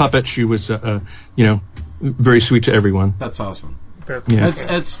a puppet, she was, very sweet to everyone. That's awesome.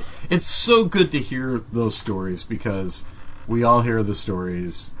 It's so good to hear those stories because we all hear the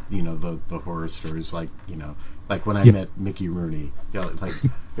stories, the horror stories, like when I met Mickey Rooney.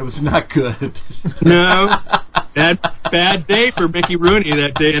 It was not good. No. Bad day for Mickey Rooney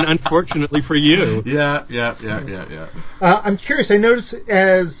that day, and unfortunately for you. Yeah. I'm curious. I noticed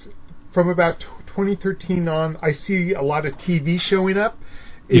from about 2013 on, I see a lot of TV showing up.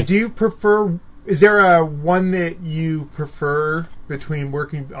 Yeah. Do you prefer... Is there a one that you prefer between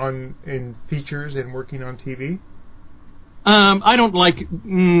working in features and working on TV? I don't like...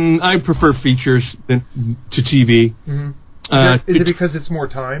 I prefer features to TV. Mm-hmm. Is it because it's more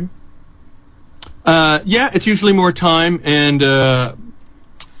time? It's usually more time, and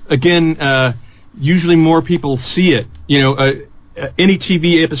again, usually more people see it. Any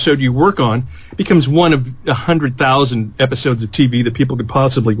TV episode you work on becomes one of 100,000 episodes of TV that people could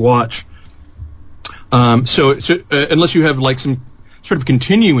possibly watch. So unless you have like some sort of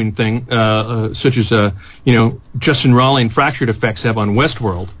continuing thing, such as Justin Raleigh and Fractured Effects have on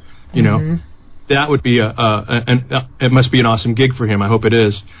Westworld, mm-hmm. that would be it must be an awesome gig for him. I hope it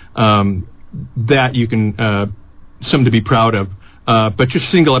is. That you can something to be proud of. But just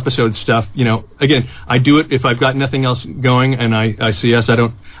single episode stuff, again, I do it if I've got nothing else going, and I say yes. I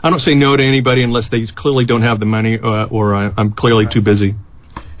don't say no to anybody unless they clearly don't have the money or I'm clearly too busy.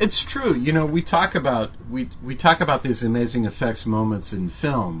 It's true. We talk about these amazing effects moments in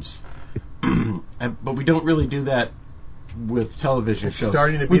films, but we don't really do that with television shows.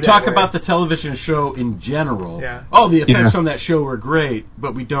 We talk about the television show in general. Yeah. Oh, the effects on that show were great,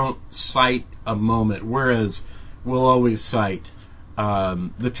 but we don't cite a moment, whereas we'll always cite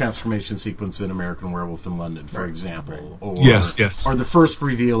the transformation sequence in American Werewolf in London, for example, or the first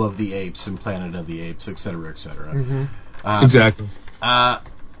reveal of the apes in Planet of the Apes, etc., etc. Mm-hmm. Exactly.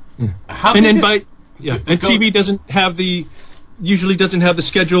 TV usually doesn't have the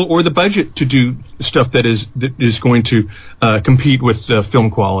schedule or the budget to do stuff that is going to compete with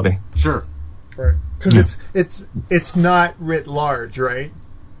film quality. Sure. Right. Because it's not writ large, right?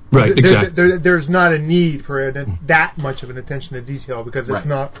 Right, exactly. There's not a need for that much of an attention to detail because it's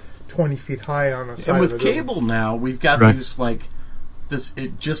not 20 feet high on the side. And with of the cable building. now, we've got these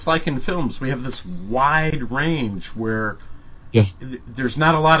just like in films, we have this wide range where there's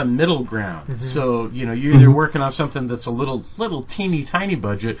not a lot of middle ground. Mm-hmm. So you're either working on something that's a little teeny tiny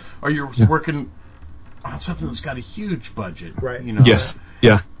budget, or you're working on something that's got a huge budget. Right. Yes.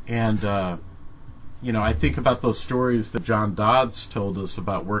 Yeah. And I think about those stories that John Dodds told us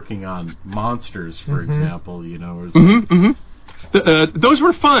about working on monsters, for example. Those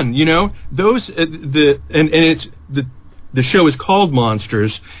were fun. Those it's the show is called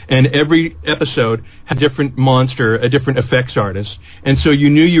Monsters, and every episode had a different monster, a different effects artist, and so you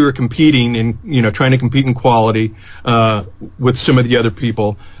knew you were competing and trying to compete in quality with some of the other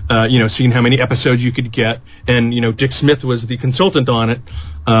people. Seeing how many episodes you could get, and Dick Smith was the consultant on it.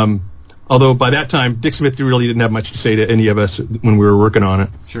 Although by that time, Dick Smith really didn't have much to say to any of us when we were working on it.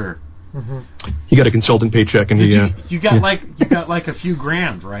 Sure. Mm-hmm. He got a consultant paycheck, and you got like a few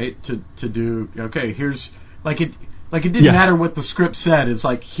grand, right? To do. Okay, here's it didn't matter what the script said. It's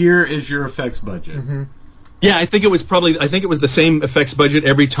like, here is your effects budget. Mm-hmm. Yeah, I think it was the same effects budget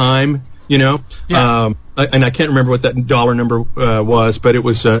every time. Yeah. And I can't remember what that dollar number was, but it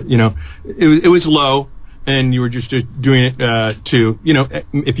was it was low. And you were just doing it to,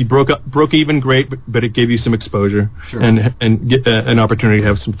 if you broke even, great, but it gave you some exposure and get an opportunity to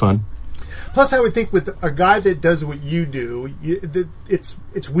have some fun. Plus, I would think with a guy that does what you do,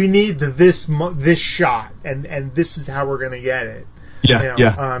 it's we need this shot, and this is how we're going to get it. Yeah.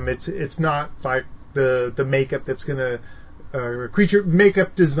 It's not like the makeup that's going to creature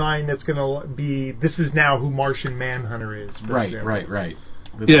makeup design that's going to be. This is now who Martian Manhunter is. Right.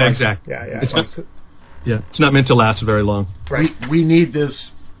 Exactly. Yeah. It's not meant to last very long. Right. We need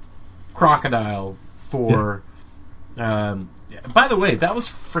this crocodile for. By the way, that was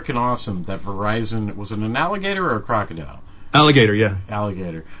freaking awesome. That Verizon, was it an alligator or a crocodile? Alligator, yeah.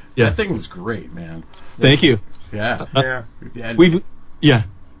 Alligator. Yeah. That thing was great, man. Thank you. Yeah.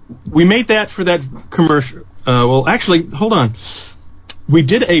 We made that for that commercial. Well, actually, hold on. We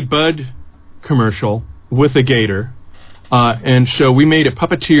did a Bud commercial with a gator. And so we made a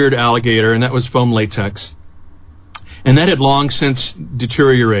puppeteered alligator, and that was foam latex. And that had long since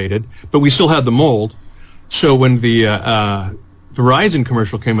deteriorated, but we still had the mold. So when the Verizon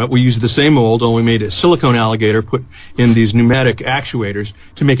commercial came up, we used the same mold, only we made a silicone alligator, put in these pneumatic actuators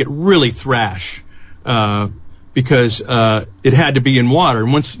to make it really thrash, because it had to be in water.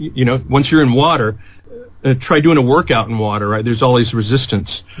 And once you're in water, try doing a workout in water, right? There's always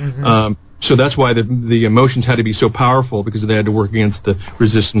resistance. Mm-hmm. So that's why the emotions had to be so powerful, because they had to work against the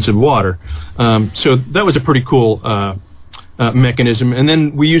resistance of water. So that was a pretty cool mechanism. And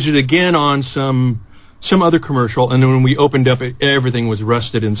then we used it again on some other commercial, and then when we opened up it, everything was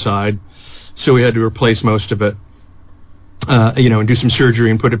rusted inside. So we had to replace most of it, and do some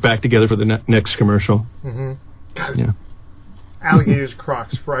surgery and put it back together for the next commercial. Mm-hmm. God, yeah. Alligators,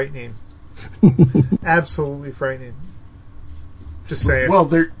 crocs, frightening. Absolutely frightening. Just saying. Well,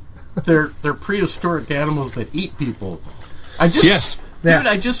 they're prehistoric animals that eat people. I just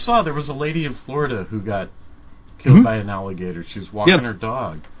saw there was a lady in Florida who got killed by an alligator. She was walking her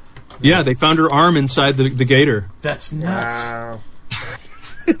dog. Yeah, they found her arm inside the gator. That's nuts. Wow.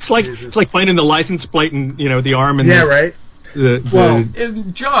 It's like finding the license plate and the arm and right.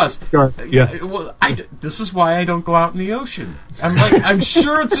 Jaws. Yeah. Well, this is why I don't go out in the ocean. I'm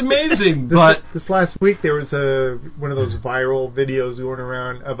sure it's amazing, but this last week there was one of those viral videos going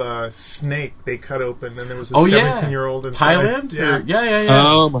around of a snake they cut open, and there was a 17-year-old in Thailand. Yeah.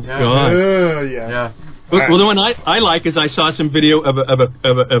 Oh my god. Yeah. Well, the one I like is I saw some video of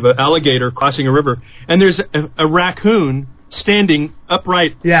an alligator crossing a river, and there's a raccoon standing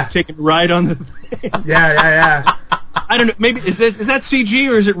upright, taking a ride on the thing. Yeah. I don't know. Maybe is that CG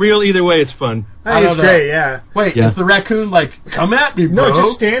or is it real? Either way, it's fun. I think it's great. Yeah. Wait, is the raccoon like, come at me, bro? No,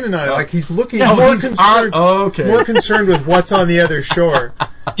 just standing on it. Like he's looking more concerned. More concerned with what's on the other shore.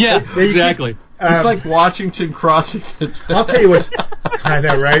 Yeah, exactly. It's like Washington crossing. I'll tell you what. I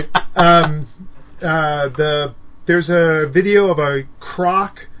know, right? There's a video of a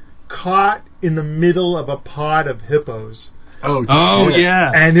croc caught in the middle of a pod of hippos. Oh yeah.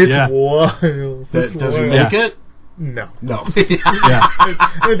 And it's wild. Does he make it? No. Yeah.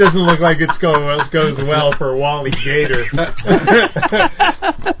 It doesn't look like it goes well for Wally Gator.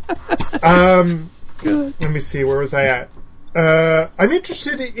 Let me see. Where was I at? I'm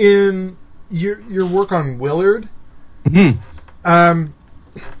interested in your work on Willard. Mm-hmm.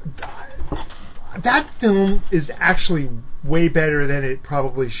 That film is actually way better than it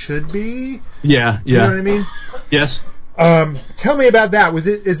probably should be. Yeah. You know what I mean? Yes. Tell me about that.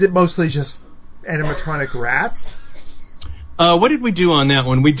 Is it mostly just animatronic rats? What did we do on that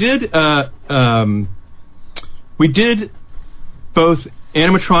one? We did both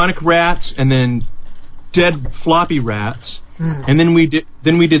animatronic rats and then dead floppy rats, and then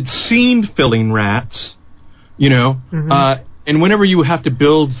we did scene filling rats. You know, and whenever you have to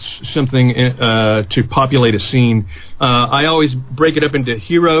build something to populate a scene, I always break it up into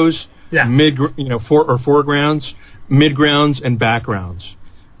heroes, foregrounds, midgrounds, and backgrounds.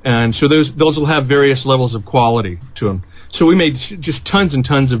 And so those will have various levels of quality to them. So we made just tons and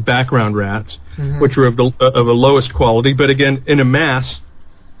tons of background rats, which are of the lowest quality. But again, in a mass,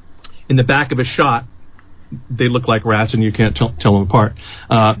 in the back of a shot, they look like rats, and you can't tell them apart.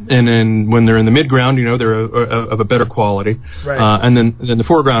 And then when they're in the midground, you know, they're of a better quality. Right. And then the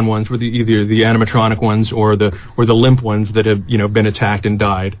foreground ones were either the animatronic ones or the limp ones that have been attacked and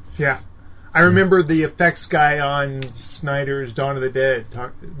died. Yeah. I remember the effects guy on Snyder's Dawn of the Dead.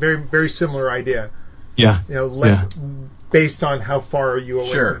 Very, very similar idea. Yeah. Based on how far are you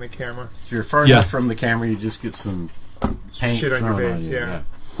away from the camera. If you're far enough from the camera, you just get some paint shit on your face. Yeah.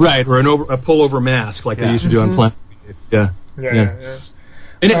 Right, or a pullover mask like they used to do on Planet. Yeah.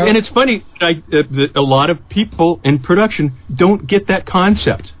 And it's funny, that a lot of people in production don't get that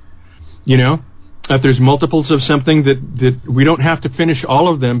concept. You know, if there's multiples of something that we don't have to finish all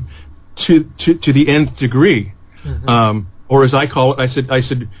of them to the nth degree, or as I call it, I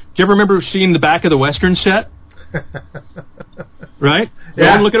said, do you ever remember seeing the back of the Western set? Right? Go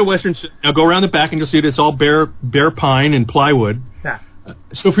and look at a Western set. Now go around the back and you'll see it's all bare pine and plywood. Yeah.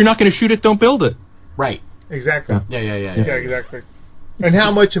 So if you're not going to shoot it, don't build it. Right. Exactly. Yeah, exactly. And how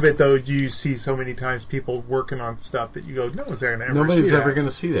much of it, though, do you see so many times people working on stuff that you go, nobody's ever going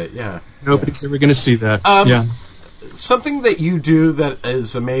to see that, yeah. Nobody's ever going to see that, Something that you do that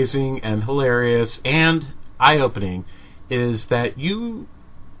is amazing and hilarious and eye-opening is that you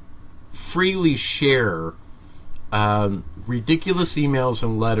freely share ridiculous emails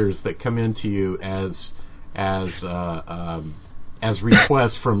and letters that come into you as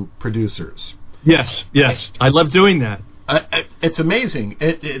requests from producers. Yes. I love doing that. It's amazing.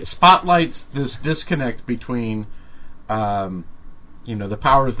 It spotlights this disconnect between, the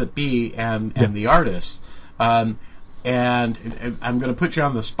powers that be and the artists. And I'm going to put you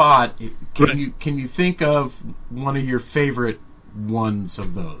on the spot. Can you think of one of your favorite ones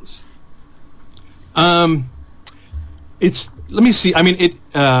of those? Let me see. I mean,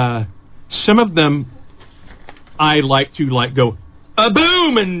 some of them I like to go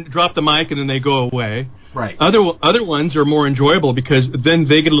boom and drop the mic and then they go away. Right. Other ones are more enjoyable because then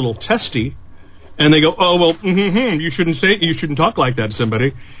they get a little testy and they go, oh well, you shouldn't talk like that to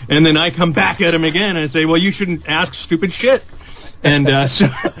somebody. And then I come back at them again and say, well, you shouldn't ask stupid shit. And so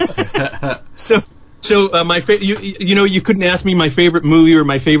my you couldn't ask me my favorite movie or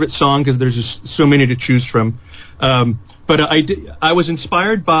my favorite song because there's just so many to choose from. But I was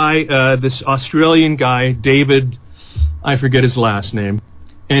inspired by this Australian guy, David, I forget his last name,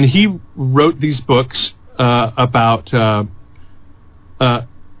 and he wrote these books about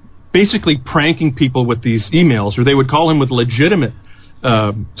basically pranking people with these emails, or they would call him with legitimate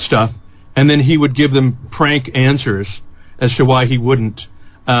stuff, and then he would give them prank answers as to why he wouldn't,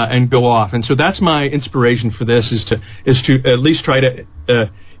 and go off. And so that's my inspiration for this is to at least try to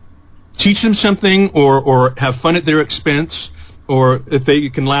teach them something or have fun at their expense, or if they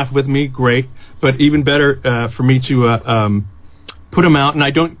can laugh with me, great. But even better for me to put them out,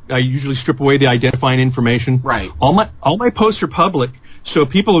 and I usually strip away the identifying information. Right. All my posts are public, so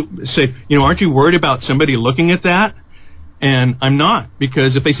people say, aren't you worried about somebody looking at that? And I'm not,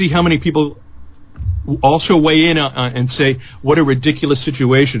 because if they see how many people also weigh in and say what a ridiculous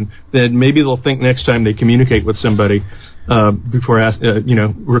situation, then maybe they'll think next time they communicate with somebody before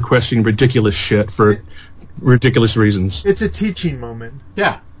requesting ridiculous shit for ridiculous reasons. It's a teaching moment.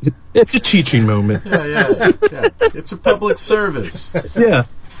 Yeah. It's a teaching moment. Yeah. It's a public service. Yeah.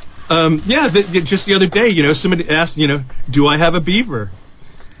 Just the other day, somebody asked, do I have a beaver?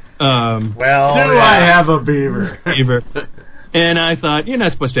 Do I have a beaver? Beaver. And I thought, you're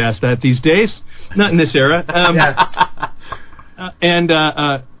not supposed to ask that these days. Not in this era.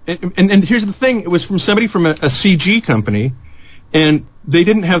 And here's the thing. It was from somebody from a CG company, and they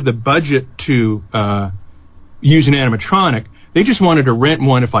didn't have the budget to use an animatronic. They just wanted to rent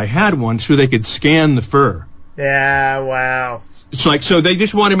one if I had one so they could scan the fur. Yeah, wow. It's like, so they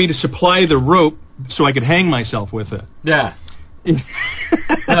just wanted me to supply the rope so I could hang myself with it. Yeah.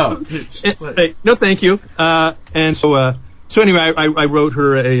 No, thank you. And so anyway, I wrote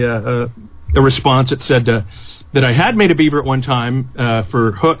her a response that said that I had made a beaver at one time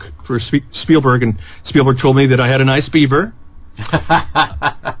for Hook for Spielberg, and Spielberg told me that I had a nice beaver.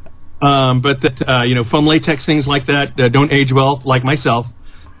 But that foam latex things like that don't age well, like myself,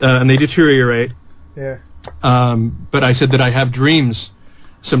 and they deteriorate. Yeah. But I said that I have dreams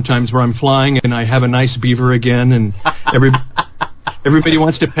sometimes where I'm flying and I have a nice beaver again, and everybody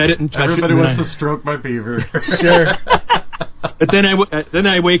wants to pet it and touch everybody it. Everybody wants to stroke my beaver. Sure. But then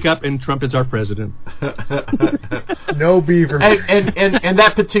I wake up and Trump is our president. No beaver. And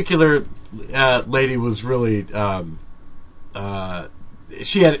that particular lady was really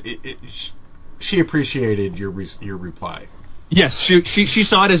she appreciated your reply. Yes, she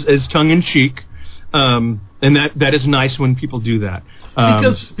saw it as tongue in cheek, and that is nice when people do that.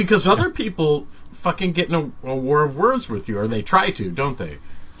 Because other people fucking get in a war of words with you, or they try to, don't they?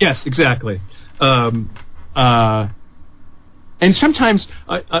 Yes, exactly. And sometimes,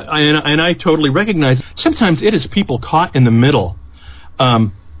 I totally recognize, sometimes it is people caught in the middle.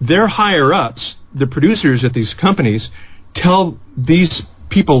 Their higher ups, the producers at these companies, tell these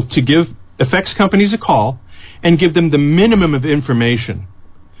people to give effects companies a call and give them the minimum of information.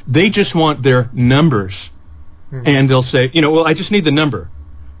 They just want their numbers. Mm-hmm. And they'll say, well, I just need the number.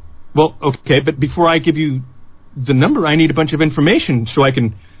 Well, okay, but before I give you the number, I need a bunch of information so I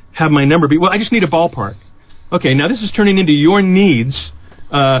can have my number be, well, I just need a ballpark. Okay, now this is turning into your needs,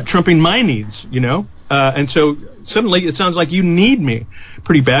 trumping my needs, and so suddenly it sounds like you need me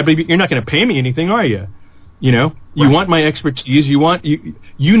pretty bad, but you're not going to pay me anything, are you? You want my expertise.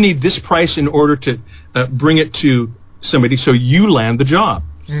 You need this price in order to bring it to somebody, so you land the job.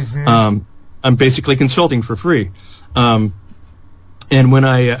 Mm-hmm. I'm basically consulting for free. And when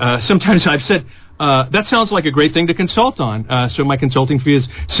sometimes I've said, that sounds like a great thing to consult on. So my consulting fee is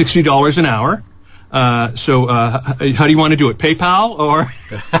 $60 an hour. So how do you want to do it? PayPal or?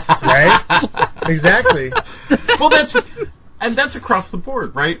 Right? Exactly. Well, that's across the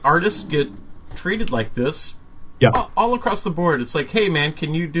board, right? Artists get treated like this. Yeah. All across the board. It's like, hey man,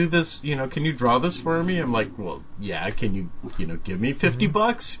 can you do this? Can you draw this for me? I'm like, well, yeah. Can you, give me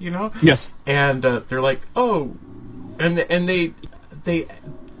 $50? Yes. And they're like, oh, and they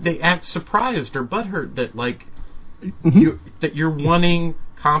act surprised or butthurt that like that you're wanting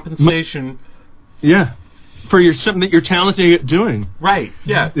compensation. Yeah. For something that you're talented at doing. Right.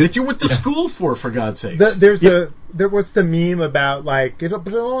 Yeah. That you went to school for God's sake. There was the meme about like it'll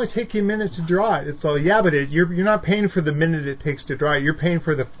only take you a minute to draw it. It's all but you're not paying for the minute it takes to draw it. You're paying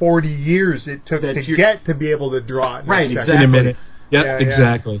for the 40 years it took to get to be able to draw it. Right. Exactly. In a minute. Yep, yeah,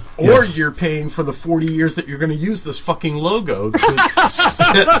 exactly. Yeah. Or you're paying for the 40 years that you're going to use this fucking logo to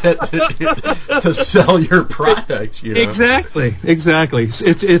sell your product. Exactly.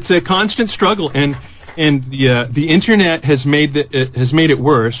 It's a constant struggle, and the internet has made it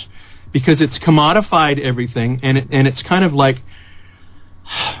worse because it's commodified everything, and it's kind of like,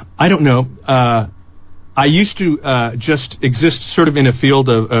 I don't know. I used to just exist sort of in a field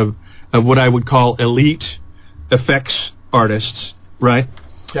of what I would call elite effects artists. Right?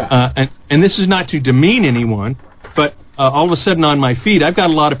 Yeah. And this is not to demean anyone, but all of a sudden on my feed, I've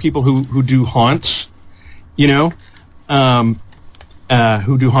got a lot of people who do haunts, who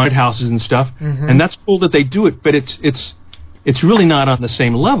do haunted houses and stuff, and that's cool that they do it, but it's really not on the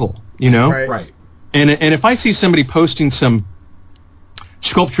same level, Right. And if I see somebody posting some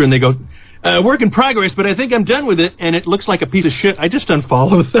sculpture and they go, work in progress, but I think I'm done with it, and it looks like a piece of shit, I just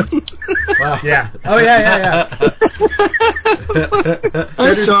unfollow them. Wow. Yeah. Oh, yeah.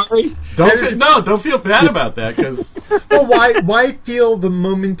 I'm sorry. Don't feel bad about that, because... Well, why feel the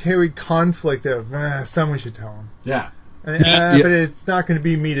momentary conflict of, someone should tell them. Yeah. But it's not going to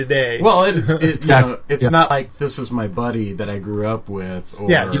be me today. Well, it's not like this is my buddy that I grew up with, or,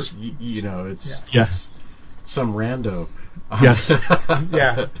 it's some rando. Yes.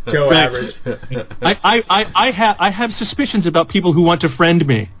 Yeah, Joe Average. I have suspicions about people who want to friend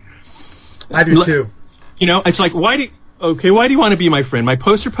me. I do too. it's like, why do you want to be my friend? My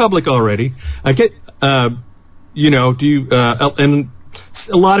posts are public already. I get, and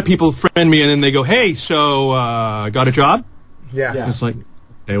a lot of people friend me, and then they go, hey, so, got a job? Yeah. It's like,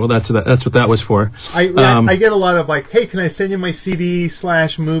 okay, well, that's what that was for. I get a lot of like, hey, can I send you my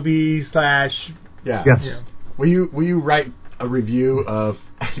CD/movie/ Yeah. Yes. Will you write a review of,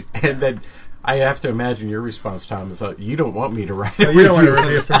 and then I have to imagine your response, Thom, is you don't want me to write a review. You don't want to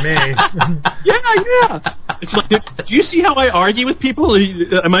review for me. Yeah. It's like, do you see how I argue with people?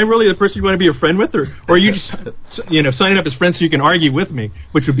 Am I really the person you want to be a friend with, or are you just signing up as friends so you can argue with me,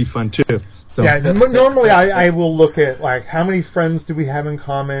 which would be fun too. So yeah, normally I will look at like how many friends do we have in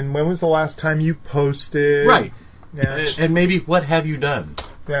common? When was the last time you posted? Right. Yeah. And maybe what have you done?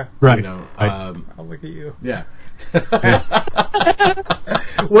 Yeah. Right. I'll look at you. Yeah.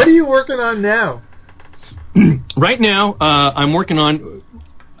 What are you working on now? Right now, I'm working on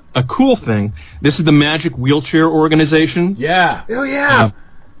a cool thing. This is the Magic Wheelchair Organization. Yeah. Oh, yeah.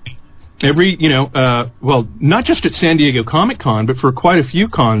 Not just at San Diego Comic-Con, but for quite a few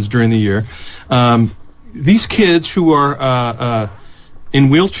cons during the year. These kids who are in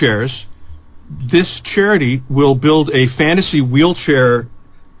wheelchairs, this charity will build a fantasy wheelchair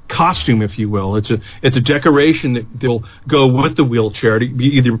costume, if you will. It's a decoration that will go with the wheelchair, to be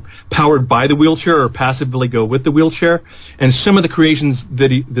either powered by the wheelchair or passively go with the wheelchair. And some of the creations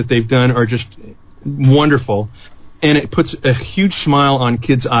that they've done are just wonderful, and it puts a huge smile on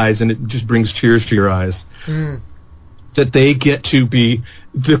kids' eyes, and it just brings tears to your eyes. That they get to be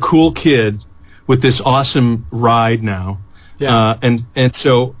the cool kid with this awesome ride now. Yeah. And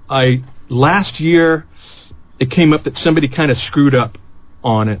so last year it came up that somebody kind of screwed up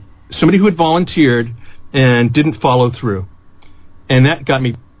on it. Somebody who had volunteered and didn't follow through, and that got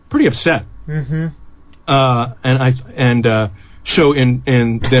me pretty upset. Mm-hmm. So in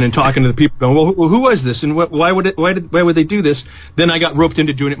talking to the people, going, well, who was this, and why would they do this? Then I got roped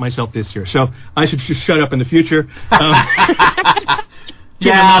into doing it myself this year. So I should just shut up in the future.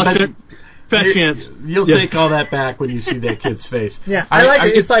 Yeah, but fat chance. You'll take all that back when you see that kid's face. Yeah, I like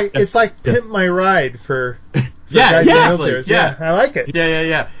it. It's like Pimp My Ride for guys in wheelchairs. Yeah, I like it.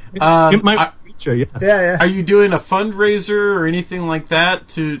 Yeah. Yeah. Are you doing a fundraiser or anything like that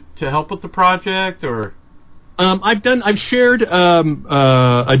to help with the project, or? I've shared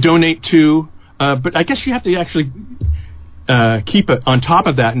a donate to, but I guess you have to actually keep it on top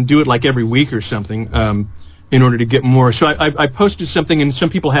of that and do it like every week or something in order to get more. So I posted something, and some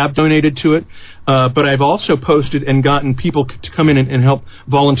people have donated to it, but I've also posted and gotten people to come in and help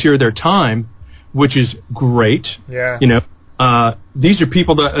volunteer their time, which is great. Yeah. These are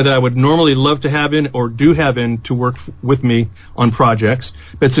people that I would normally love to have in or do have in to work with me on projects.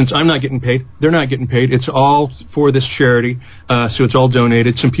 But since I'm not getting paid, they're not getting paid. It's all for this charity, so it's all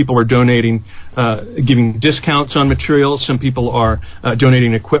donated. Some people are donating, giving discounts on materials. Some people are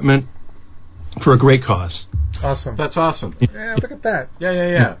donating equipment for a great cause. Awesome. That's awesome. Yeah, look at that.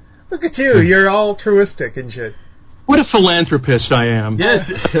 Yeah. Look at you. You're altruistic and shit. What a philanthropist I am.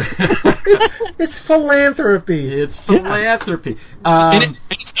 Yes. It's philanthropy. And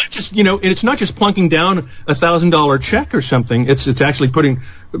it's not just, it's not just plunking down $1,000 check or something. It's actually putting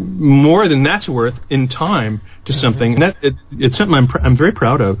more than that's worth in time to something. And it's something I'm very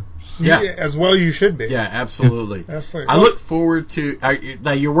proud of. Yeah. As well you should be. Yeah, absolutely. Absolutely. I look forward to,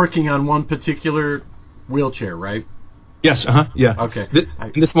 now you're working on one particular wheelchair, right? Yes, yeah. Okay.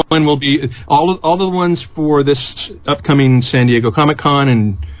 This one will be all the ones for this upcoming San Diego Comic-Con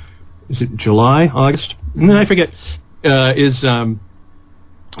in, is it July, August? I forget. Is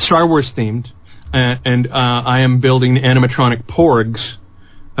Star Wars themed, and I am building animatronic porgs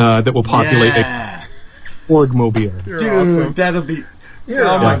that will populate a porg-mobile. You're Dude, awesome. That'll be. You're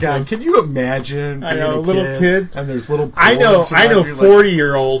oh my awesome. God! Can you imagine? I know, a little kid. And there's little. I know porgs around you,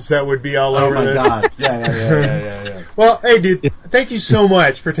 40-year-olds that would be all over this. Oh my God! Yeah. Well, hey, dude, thank you so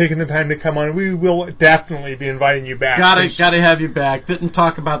much for taking the time to come on. We will definitely be inviting you back. Gotta have you back. Didn't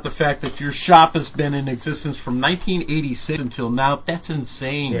talk about the fact that your shop has been in existence from 1986 until now. That's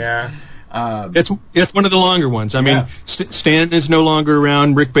insane. Yeah. It's one of the longer ones. I mean, Stan is no longer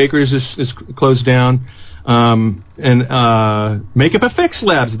around. Rick Baker's is closed down. And Makeup Effects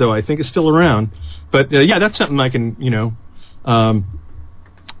Labs, though, I think is still around. But that's something I can,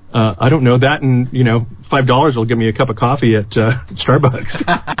 I don't know that, and $5 will give me a cup of coffee at Starbucks.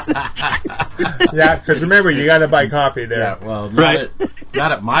 Yeah, because remember, you got to buy coffee there. Yeah, well,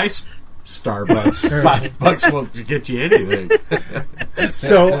 not at my Starbucks. $5 won't get you anything.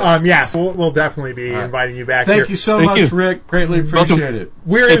 So we'll definitely be inviting you back. Thank you so much, Rick. Greatly appreciate it.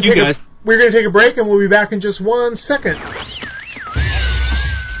 We're going to take a break, and we'll be back in just 1 second.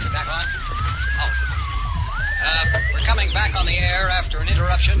 going back on the air after an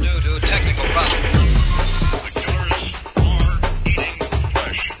interruption due to technical problems. The killers are eating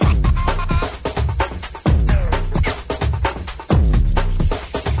flesh.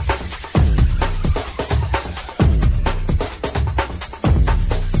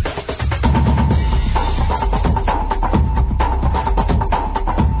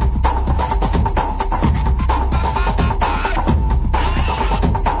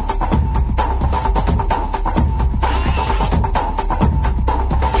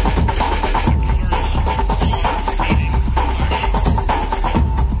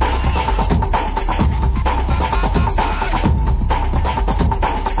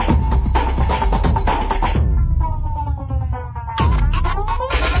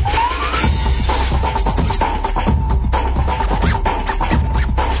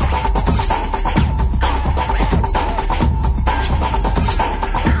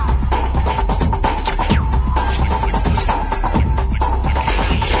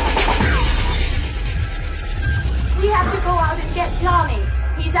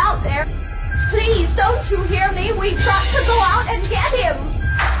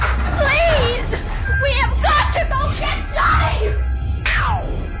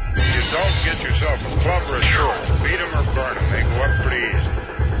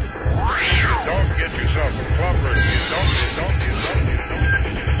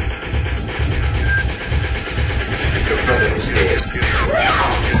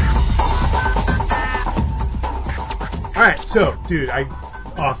 Dude,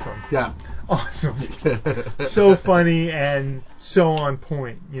 awesome. Yeah. Awesome. So funny and so on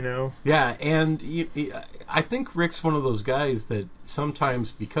point, you know? Yeah, and I think Rick's one of those guys that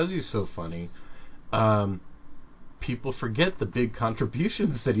sometimes, because he's so funny, people forget the big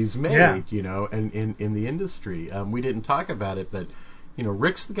contributions that he's made, you know, and in the industry. We didn't talk about it, but, you know,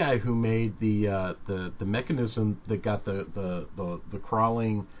 Rick's the guy who made the mechanism that got the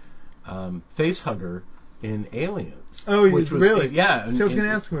crawling face hugger in Aliens. Oh, which was really? Yeah. So I was going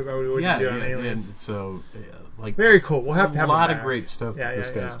to ask him about what you did on Aliens. And so, like, very cool. We'll have to have a lot of great stuff this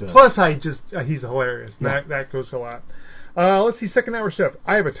guy's done. Plus, he's hilarious. That goes a lot. Let's see, second hour stuff.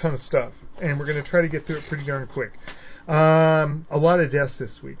 I have a ton of stuff, and we're going to try to get through it pretty darn quick. A lot of deaths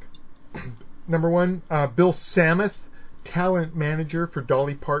this week. Number one, Bill Samuth, talent manager for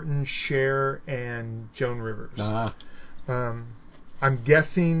Dolly Parton, Cher, and Joan Rivers. I'm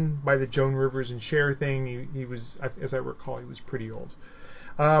guessing by the Joan Rivers and Cher thing, he was, as I recall, he was pretty old.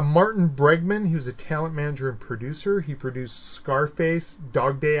 Martin Bregman, he was a talent manager and producer. He produced Scarface,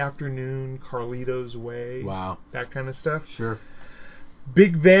 Dog Day Afternoon, Carlito's Way. Wow. That kind of stuff. Sure.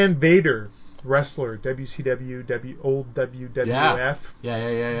 Big Van Vader, wrestler, WCW, old WWF.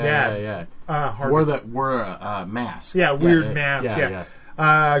 Yeah. Wore a mask. Yeah, weird mask.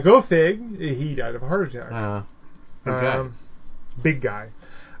 Yeah. Go Fig, he died of a heart attack. Big guy.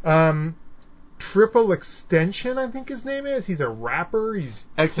 Triple Extension, I think his name is. He's a rapper. He's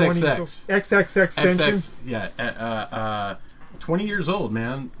XXX. XXXtension. 20 years old,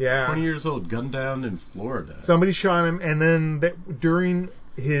 man. Yeah. 20 years old, gunned down in Florida. Somebody shot him, and then during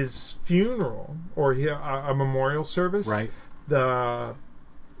his funeral, or a memorial service, right, the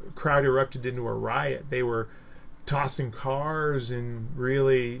crowd erupted into a riot. They were tossing cars and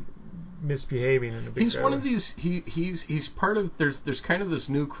really misbehaving in a big one of these. He's part of. There's kind of this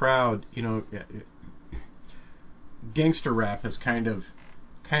new crowd. You know, gangster rap has kind of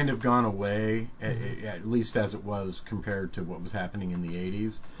gone away, at least as it was compared to what was happening in the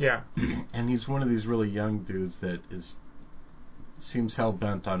 80s. Yeah. And he's one of these really young dudes that seems hell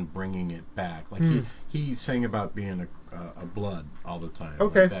bent on bringing it back. Like he sang about being a blood all the time.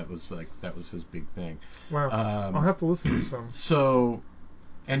 Okay. Like, that was his big thing. Wow. I'll have to listen to some. So.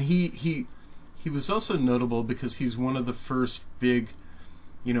 And he was also notable because he's one of the first big,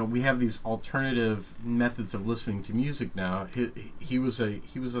 you know, we have these alternative methods of listening to music now. He was a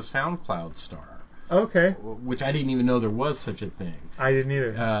SoundCloud star. Okay. Which I didn't even know there was such a thing. I didn't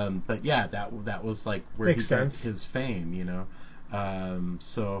either. But yeah, that was like where Makes sense. Got his fame, you know.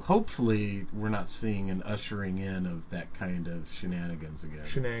 So hopefully we're not seeing an ushering in of that kind of shenanigans again.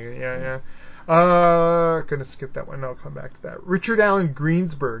 Yeah. Gonna skip that one. I'll come back to that. Richard Allen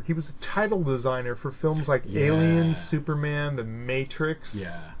Greensburg. He was a title designer for films like Aliens, Superman, The Matrix.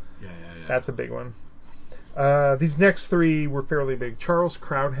 Yeah. That's a big one. These next three were fairly big. Charles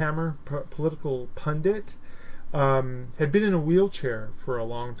Krauthammer, political pundit, had been in a wheelchair for a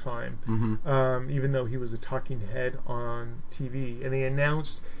long time, even though he was a talking head on TV. And they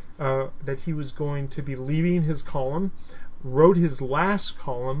announced that he was going to be leaving his column. Wrote his last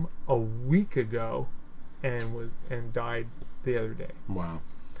column a week ago, and died the other day. Wow.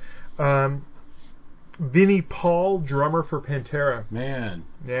 Vinnie Paul, drummer for Pantera. Man.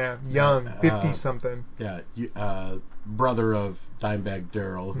 Yeah, young, 50-something. Yeah, brother of Dimebag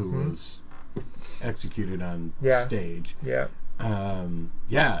Darrell, who was executed on stage. Yeah.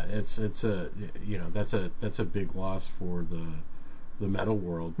 It's that's a big loss for the metal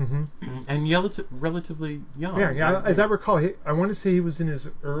world, and relatively young. Yeah. As I recall, I want to say he was in his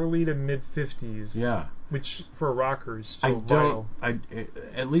early to mid 50s. Yeah, which for a rocker is still vital.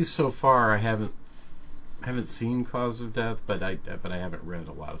 At least so far, I haven't seen Cause of Death, but I haven't read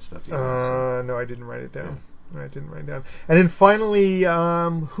a lot of stuff. No, I didn't write it down. And then finally,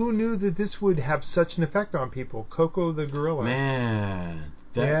 who knew that this would have such an effect on people? Coco the gorilla. Man,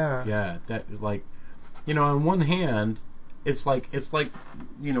 that like, on one hand, it's like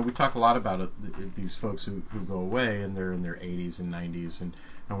we talk a lot about it. These folks who go away and they're in their 80s and 90s, and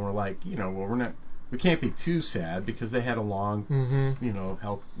we're like, we can't be too sad because they had a long,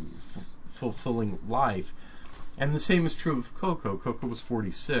 health fulfilling life. And the same is true of Coco. Coco was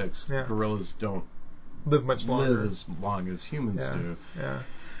 46. Yeah. Gorillas don't live much longer. Live as long as humans do. Yeah.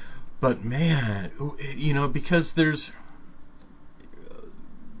 But man, because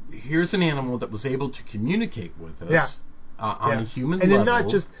here's an animal that was able to communicate with us on a human level. And then not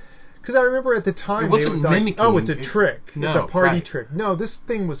just... Because I remember at the time... It wasn't mimicking. It's a trick. It's a party trick. No, this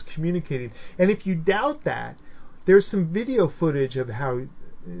thing was communicating. And if you doubt that, there's some video footage of how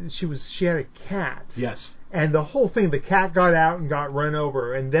she had a cat. Yes. And the whole thing, the cat got out and got run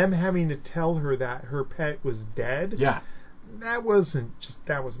over, and them having to tell her that her pet was dead. Yeah. That wasn't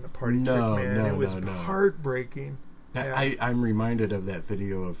a party trick, man. It was heartbreaking. I'm reminded of that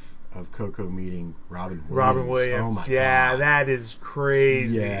video of Coco meeting Robin Williams. Robin Williams. Oh my God. That is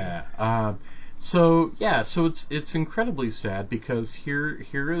crazy. Yeah. So it's incredibly sad because here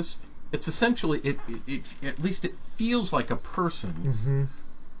is it's essentially it at least it feels like a person,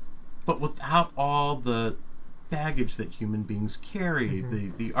 but without all the baggage that human beings carry,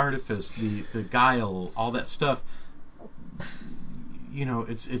 the artifice, the guile, all that stuff.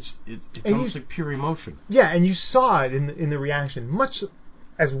 It's almost like pure emotion. Yeah, and you saw it in the reaction. Much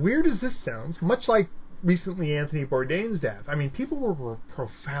as weird as this sounds, much like recently Anthony Bourdain's death. I mean, people were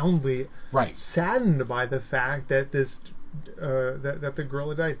profoundly saddened by the fact that that the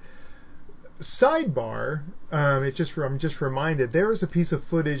gorilla died. Sidebar, I'm just reminded there is a piece of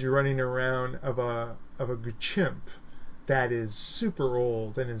footage running around of a chimp that is super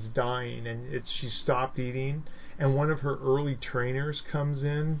old and is dying, and she stopped eating, and one of her early trainers comes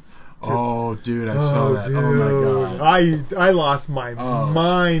in. Oh, dude, I saw that. Dude, oh my God, I lost my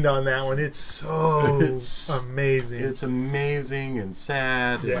mind on that one. It's amazing. It's amazing and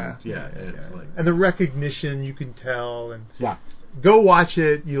sad. It's like, and the recognition you can tell, and yeah. Go watch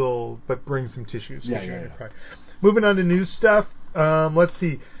it. But bring some tissues. Moving on to news stuff. Let's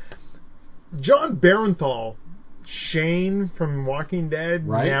see. John Barenthal, Shane from Walking Dead.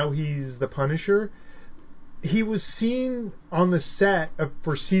 Right. Now he's the Punisher. He was seen on the set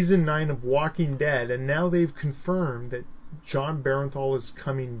for season 9 of Walking Dead, and now they've confirmed that John Barenthal is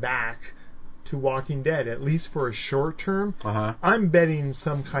coming back to Walking Dead, at least for a short term. I'm betting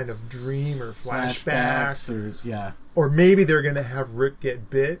some kind of dream or flashbacks. Or maybe they're going to have Rick get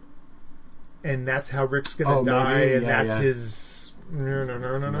bit, and that's how Rick's going to die, and that's his... No.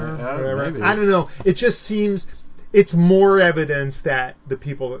 Maybe. I don't know. It just seems... It's more evidence that the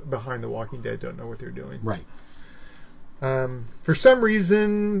people behind The Walking Dead don't know what they're doing. Right. For some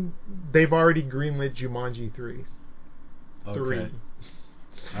reason, they've already greenlit Jumanji 3. Okay. 3.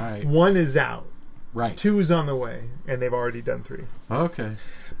 All right. 1 is out. Right. 2 is on the way, and they've already done 3. Okay.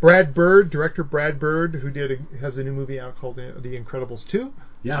 Brad Bird, director Brad Bird, who has a new movie out called The Incredibles 2,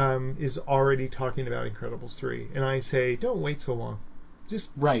 is already talking about Incredibles 3. And I say, don't wait so long. Just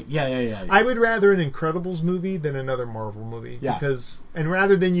right. Yeah. I would rather an Incredibles movie than another Marvel movie. Yeah. And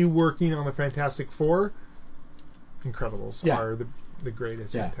rather than you working on the Fantastic Four, Incredibles are the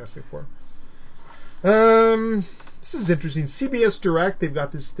greatest Fantastic Four. This is interesting. CBS Direct, they've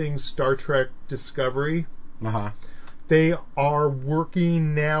got this thing, Star Trek Discovery. They are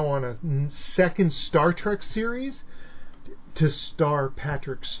working now on a second Star Trek series to star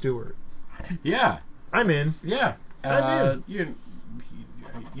Patrick Stewart. Yeah. I'm in. Yeah. I'm in.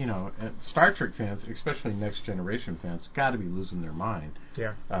 Star Trek fans, especially Next Generation fans, got to be losing their mind.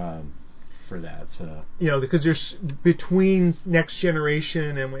 Yeah. For that, so because there's between Next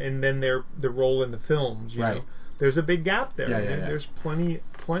Generation and then their role in the films. You know, there's a big gap there. Yeah. There's plenty,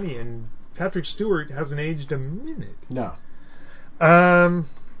 and Patrick Stewart hasn't aged a minute. No. Do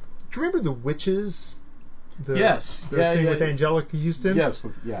you remember The Witches? Yes. The thing with Angelica Houston. Yes.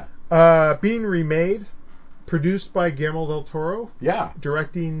 Being remade. Produced by Guillermo del Toro. Yeah.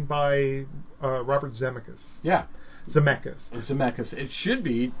 Directing by Robert Zemeckis. Yeah. Zemeckis. It should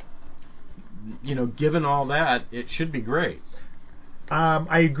be, given all that, it should be great.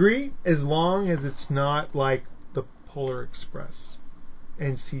 I agree, as long as it's not like the Polar Express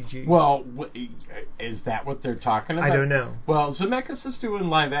and CG. Well, is that what they're talking about? I don't know. Well, Zemeckis is doing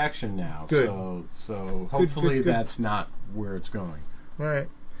live action now, good. So hopefully good. That's not where it's going. All right.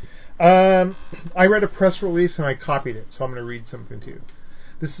 I read a press release and I copied it, so I'm going to read something to you.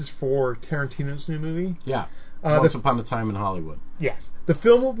 This is for Tarantino's new movie. Yeah. Once Upon a Time in Hollywood. Yes. The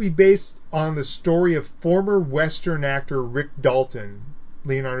film will be based on the story of former Western actor Rick Dalton,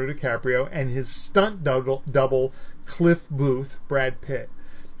 Leonardo DiCaprio, and his stunt double Cliff Booth, Brad Pitt.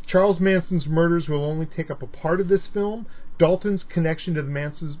 Charles Manson's murders will only take up a part of this film. Dalton's connection to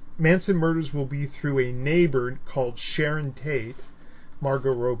the Manson murders will be through a neighbor called Sharon Tate,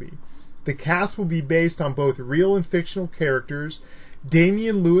 Margot Robbie. The cast will be based on both real and fictional characters.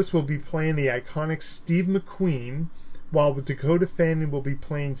 Damian Lewis will be playing the iconic Steve McQueen, while Dakota Fanning will be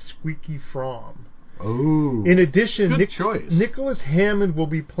playing Squeaky Fromm. Oh, in addition, good choice. Nicholas Hammond will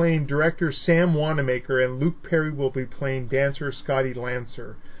be playing director Sam Wanamaker, and Luke Perry will be playing dancer Scotty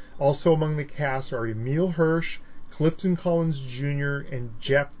Lancer. Also among the cast are Emile Hirsch, Clifton Collins Jr., and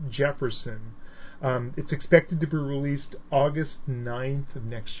Jeff Jefferson. It's expected to be released August 9th of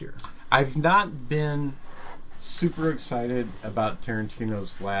next year. I've not been super excited about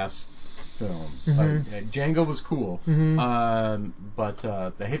Tarantino's last films. Mm-hmm. Django was cool, mm-hmm. But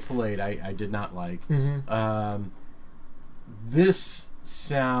The Hateful Eight I did not like. Mm-hmm. This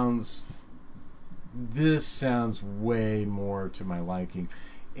sounds way more to my liking.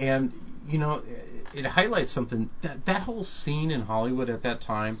 And, it highlights something. That whole scene in Hollywood at that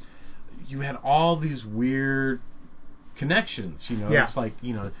time, you had all these weird connections. Yeah. It's like,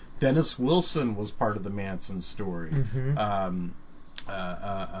 Dennis Wilson was part of the Manson story. Mm-hmm. I'm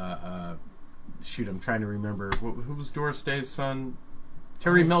trying to remember. Who was Doris Day's son?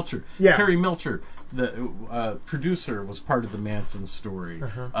 Terry Melcher. Yeah. Terry Melcher, the producer, was part of the Manson story.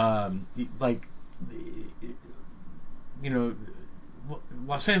 Uh-huh.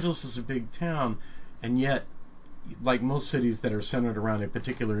 Los Angeles is a big town, and yet, like most cities that are centered around a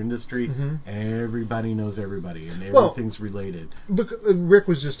particular industry, mm-hmm. everybody knows everybody, and everything's related. Look, Rick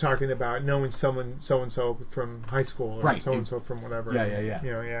was just talking about knowing someone so-and-so from high school, or right. so-and-so from whatever. Yeah.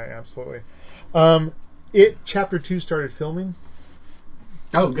 Yeah, absolutely. It Chapter 2 started filming.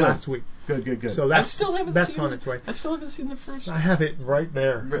 Oh, good. Last week. Good. So that's on its way. I still haven't seen the first. I have it right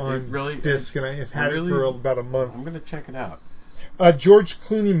there on disc, and I've had it for about a month. I'm going to check it out. George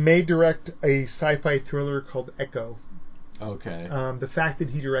Clooney may direct a sci-fi thriller called Echo. Okay. The fact that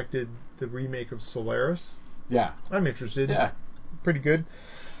he directed the remake of Solaris. Yeah. I'm interested. Yeah. Pretty good.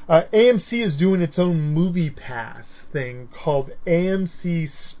 AMC is doing its own movie pass thing called AMC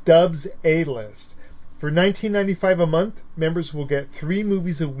Stubbs A-List. For $19.95 a month, members will get 3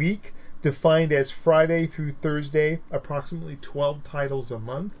 movies a week, defined as Friday through Thursday, approximately 12 titles a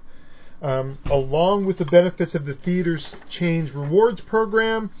month. Along with the benefits of the theater's Change Rewards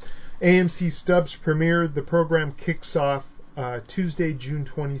program, AMC Stubbs premiere. The program kicks off Tuesday, June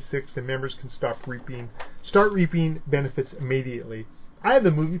 26th, and members can start reaping benefits immediately. I have the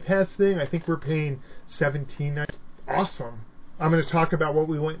Movie Pass thing. I think we're paying $17. Awesome. I'm going to talk about what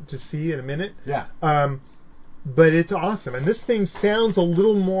we went to see in a minute. Yeah. But it's awesome, and this thing sounds a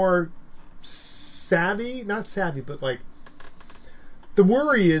little more savvy. Not savvy, but like. The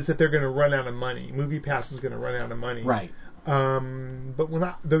worry is that they're going to run out of money. MoviePass is going to run out of money. Right. But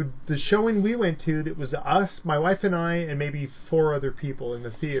when the showing we went to, that was us, my wife and I, and maybe 4 other people in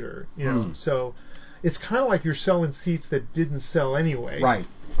the theater. So it's kind of like you're selling seats that didn't sell anyway. Right.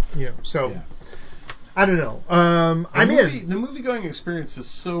 So I don't know. The movie-going experience is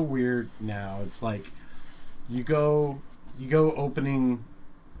so weird now. It's like you go opening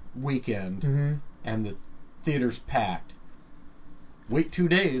weekend, mm-hmm. and the theater's packed. Wait 2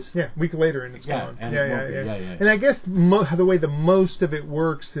 days. Yeah, a week later and it's gone. And yeah. And I guess the way the most of it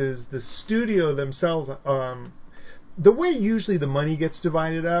works is the studio themselves. The way usually the money gets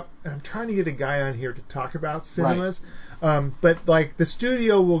divided up, and I'm trying to get a guy on here to talk about cinemas, but like the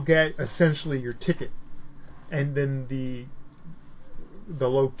studio will get essentially your ticket, and then the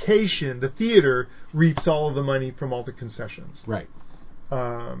location, the theater, reaps all of the money from all the concessions. Right.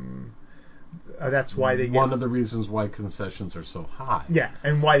 That's why they get... One of the reasons why concessions are so high. Yeah,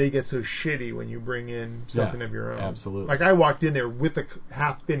 and why they get so shitty when you bring in something of your own. Absolutely. Like, I walked in there with a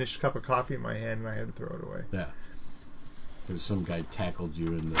half-finished cup of coffee in my hand, and I had to throw it away. Yeah. There's some guy tackled you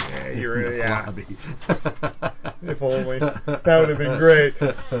in the, lobby. If only. That would have been great.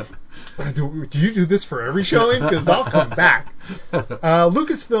 Do you do this for every showing? Because I'll come back.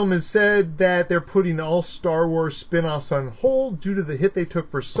 Lucasfilm has said that they're putting all Star Wars spin-offs on hold due to the hit they took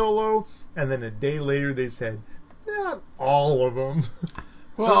for Solo, and then a day later they said, not all of them.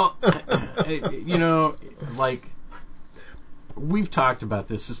 Well, like, we've talked about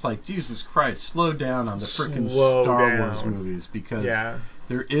this. It's like, Jesus Christ, slow down on the freaking Star Wars movies, because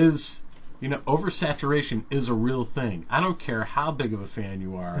there is, oversaturation is a real thing. I don't care how big of a fan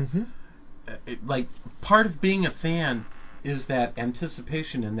you are. Like, part of being a fan is that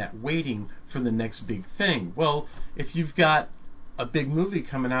anticipation and that waiting for the next big thing. Well, if you've got a big movie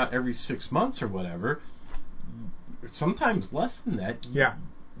coming out every 6 months or whatever, sometimes less than that,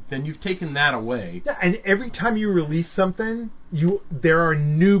 then you've taken that away. Yeah, and every time you release something, there are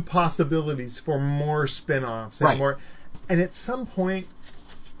new possibilities for more spin-offs and more. And at some point,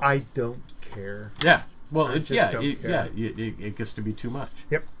 I don't care. Yeah. Well, it gets to be too much.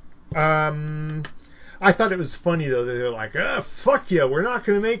 Yep. I thought it was funny, though, that they're like, fuck yeah, we're not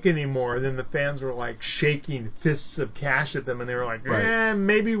going to make any more. And then the fans were like shaking fists of cash at them, and they were like,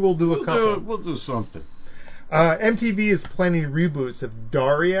 maybe we'll do a couple. We'll do something. MTV is planning reboots of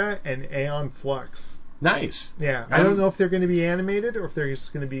Daria and Aeon Flux. Nice. Yeah. I don't know if they're going to be animated or if they're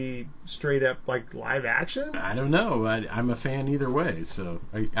just going to be straight up like live action. I don't know. I'm a fan either way, so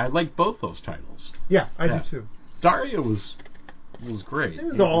I like both those titles. Yeah, I do too. Daria was great.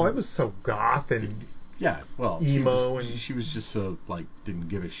 It was so goth and emo, and she was just so like didn't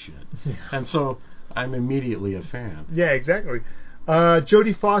give a shit. Yeah. And so I'm immediately a fan. Yeah, exactly.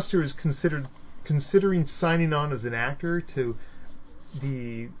 Jodie Foster is considering signing on as an actor to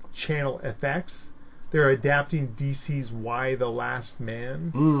the channel FX. They're adapting DC's Y the Last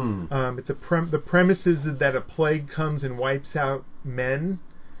Man. It's the premise is that a plague comes and wipes out men,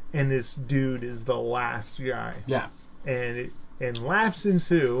 and this dude is the last guy. Yeah. And laughs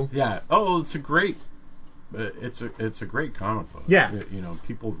ensue. Yeah. Oh, it's a great comic book. Yeah.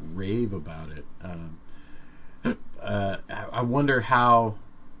 People rave about it. I wonder how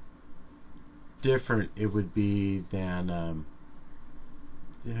different it would be than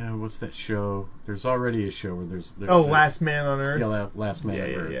what's that show? There's already a show where there's Last Man on Earth. Yeah, Last Man on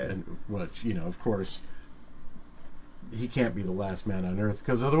Earth. Yeah. And which, of course, he can't be the last man on Earth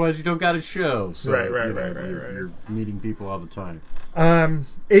because otherwise you don't got a show. So, right. You're meeting people all the time.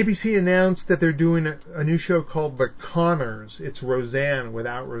 ABC announced that they're doing a new show called The Connors. It's Roseanne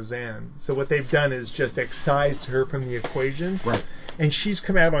without Roseanne. So what they've done is just excised her from the equation. Right. And she's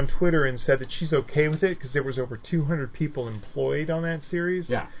come out on Twitter and said that she's okay with it because there was over 200 people employed on that series.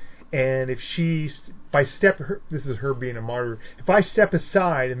 Yeah. And if this is her being a martyr. If I step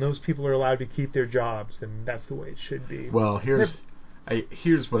aside and those people are allowed to keep their jobs, then that's the way it should be. Well, here's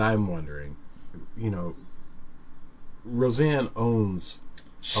what I'm wondering. Roseanne owns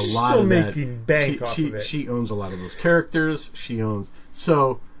a lot of that. She's still making bank off of it. She owns a lot of those characters.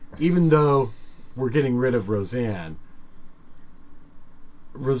 So even though we're getting rid of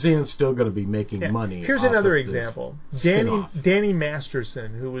Roseanne's still going to be making money. Here's another example. Danny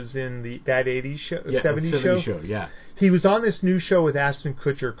Masterson, who was in that 80s show, 70s show. Yeah. He was on this new show with Ashton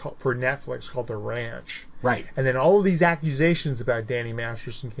Kutcher for Netflix called The Ranch. Right. And then all of these accusations about Danny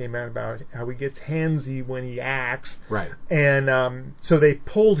Masterson came out about how he gets handsy when he acts. Right. And so they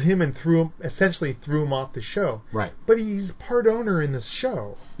pulled him and essentially threw him off the show. Right. But he's part owner in the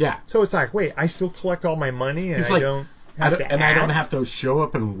show. Yeah. So it's like, wait, I still collect all my money and I don't have to show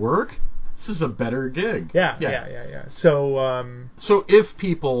up and work? This is a better gig. Yeah. So if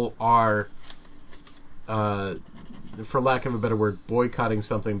people are, for lack of a better word, boycotting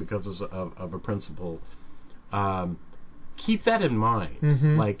something because of a principle, keep that in mind.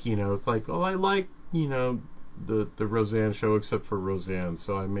 Mm-hmm. Like, it's like, I like, the Roseanne show except for Roseanne.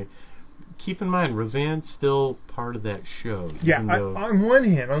 So I mean, keep in mind, Roseanne's still part of that show. Yeah, on one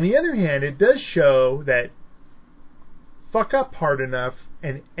hand. On the other hand, it does show that fuck up hard enough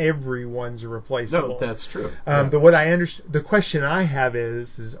and everyone's replaceable. No, that's true. The question I have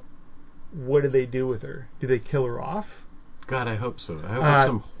is what do they do with her? Do they kill her off? God, I hope so. I hope it's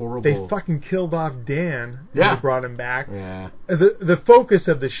some horrible... They fucking killed off Dan. Yeah. And they brought him back. Yeah. The focus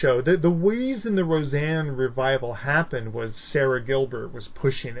of the show, the reason the Roseanne revival happened was Sarah Gilbert was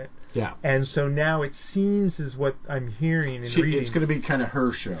pushing it. Yeah. And so now it seems, is what I'm hearing and reading. It's going to be kind of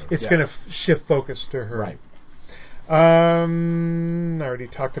her show. It's going to shift focus to her. Right. I already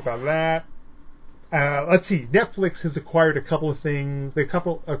talked about that. Let's see. Netflix has acquired a couple of things.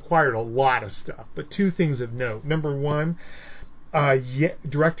 Acquired a lot of stuff, but two things of note. Number one,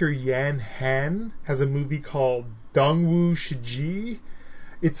 Director Yan Han has a movie called Dongwu Shiji.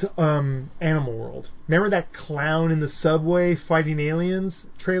 It's Animal World. Remember that clown in the subway fighting aliens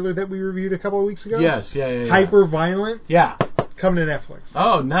trailer that we reviewed a couple of weeks ago? Yes, yeah. Hyper violent. Yeah. Coming to Netflix.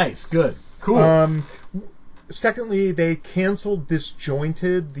 Oh, nice, good, cool. Secondly, they canceled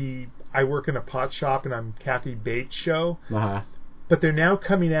Disjointed, the I Work in a Pot Shop and I'm Kathy Bates show. Uh-huh. But they're now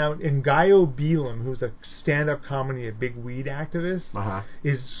coming out, and Gaio Belam, who's a stand-up comedy, a big weed activist,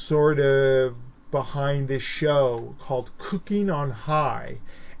 is sort of behind this show called Cooking on High.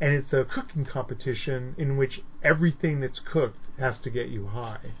 And it's a cooking competition in which everything that's cooked has to get you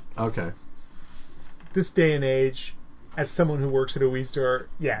high. Okay. This day and age, as someone who works at a weed store,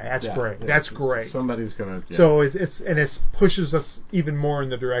 that's great. Yeah, that's great. Somebody's gonna. Yeah. So it pushes us even more in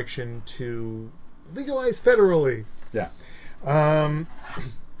the direction to legalize federally. Yeah.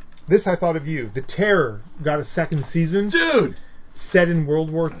 This I thought of you. The Terror got a second season, dude. Set in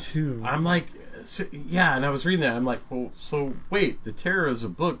World War II. I'm like, and I was reading that. I'm like, well, so wait, The Terror is a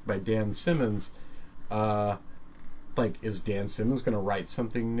book by Dan Simmons. Is Dan Simmons going to write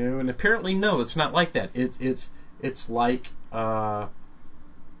something new? And apparently, no, it's not like that. It's like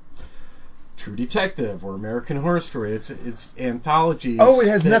True Detective or American Horror Story. It's anthologies. Oh, it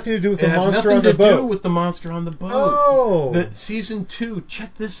has nothing to do with the monster on the boat. It has nothing to do with the monster on the boat. Oh, the season 2.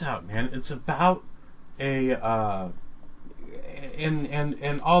 Check this out, man. It's about a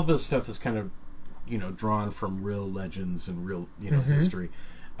and all this stuff is kind of drawn from real legends and real history.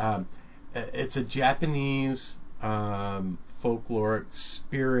 It's a Japanese folkloric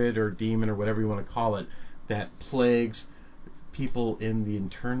spirit or demon or whatever you want to call it that plagues people in the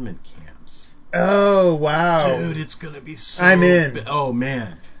internment camps. Oh, wow. Dude, it's going to be so... I'm in. Oh,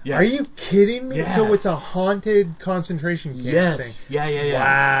 man. Yeah. Are you kidding me? Yeah. So it's a haunted concentration camp thing. Yes. Yeah.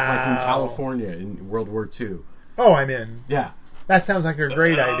 Wow. Like in California in World War II. Oh, I'm in. Yeah. That sounds like a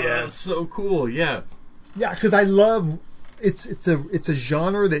great idea. That's so cool, yeah. Yeah, because I love... It's a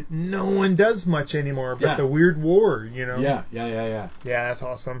genre that no one does much anymore, but the Weird War, Yeah. Yeah, that's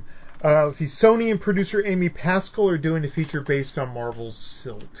awesome. Sony and producer Amy Pascal are doing a feature based on Marvel's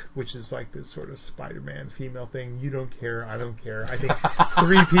Silk, which is like this sort of Spider-Man female thing. You don't care, I don't care. I think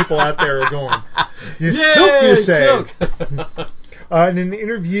 3 people out there are going, Silk, you say. Silk. In an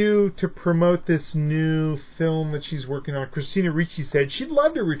interview to promote this new film that she's working on, Christina Ricci said she'd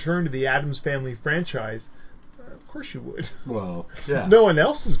love to return to the Addams Family franchise. Of course you would. Well, yeah. No one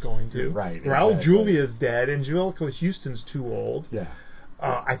else is going to. Right. Raul Julia's dead, Angelica Houston's too old. Yeah.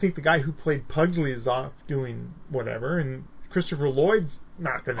 I think the guy who played Pugsley is off doing whatever, and Christopher Lloyd's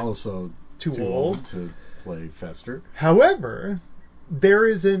not going to... Also too old to play Fester. However, there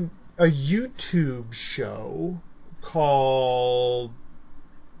is a YouTube show called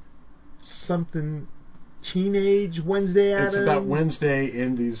something... Teenage Wednesday Addams. It's about Wednesday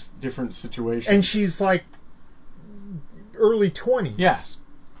in these different situations. And she's like early 20s. Yes.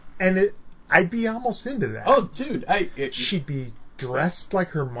 And I'd be almost into that. Oh, dude. She'd be dressed like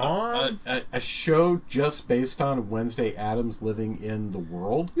her mom. A show just based on Wednesday Addams living in the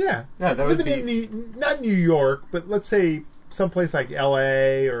world? Yeah. Yeah, that would be... in not New York, but let's say someplace like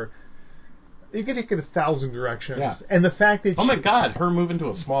L.A. or... You could take it 1,000 directions. Yeah. And the fact that Oh, my God. Her moving to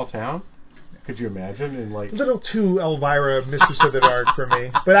a small town? Could you imagine? And a little too Elvira, Mistress of the Dark for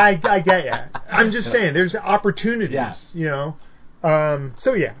me. But I get ya. I'm just saying, there's opportunities, So,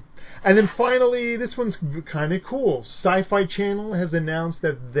 yeah. And then finally, this one's kind of cool. Sci-Fi Channel has announced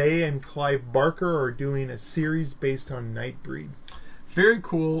that they and Clive Barker are doing a series based on Nightbreed. Very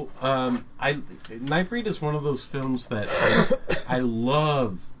cool. Nightbreed is one of those films that I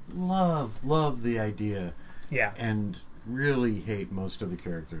love the idea. Yeah. And really hate most of the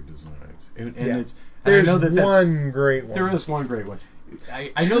character designs. And there's one great one. There is one great one.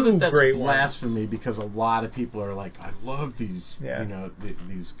 I know that's blasphemy because a lot of people are like, I love these,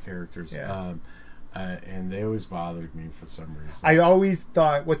 these characters. Yeah. And they always bothered me for some reason. I always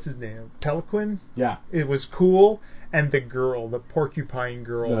thought, what's his name? Telequin? Yeah. It was cool. And the girl, the porcupine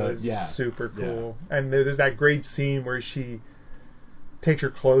girl, is super cool. Yeah. And there's that great scene where she takes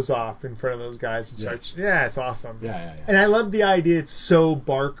her clothes off in front of those guys and starts. Yeah, it's awesome. Yeah. And I love the idea. It's so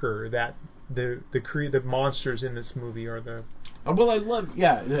Barker that the monsters in this movie are the. Well, I love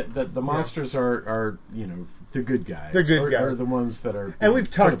the monsters are the good guys. The good guys are the ones that are. And we've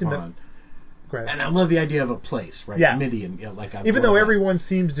talked and I love the idea of a place, right? Yeah. Midian, even though everyone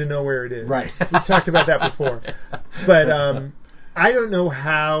seems to know where it is, right? We've talked about that before, but I don't know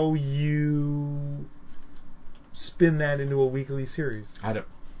how you spin that into a weekly series. I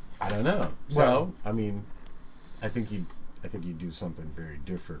don't know. So, well, I mean, I think you do something very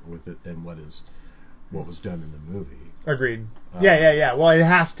different with it than what is what was done in the movie. Agreed. Yeah. Well, it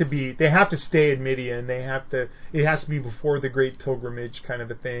has to be. They have to stay in Midian. It has to be before the Great Pilgrimage kind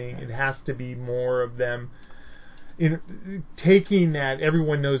of a thing. It has to be more of them taking that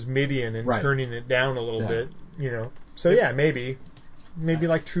everyone knows Midian and turning it down a little bit. So maybe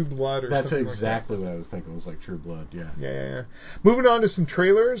like True Blood or that's something exactly like that. what I was thinking. It was like True Blood. Yeah. Moving on to some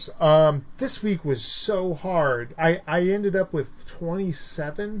trailers. This week was so hard. I ended up with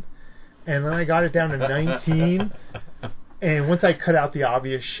 27, and then I got it down to 19. And once I cut out the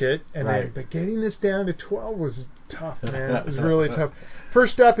obvious shit, but getting this down to 12 was tough, man. It was really tough.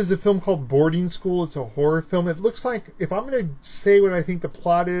 First up is a film called Boarding School. It's a horror film. It looks like, if I'm going to say what I think the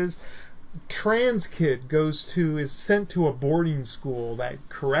plot is, trans kid is sent to a boarding school that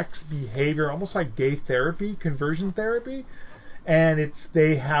corrects behavior, almost like gay therapy, conversion therapy, and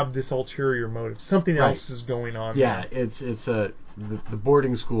they have this ulterior motive. Something else is going on. Yeah, there. The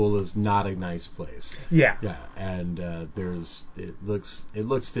boarding school is not a nice place. Yeah, and it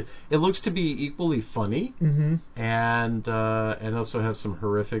looks to be equally funny, and also have some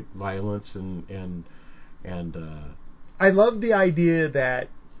horrific violence and I love the idea that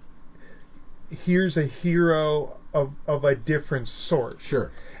here's a hero of a different sort.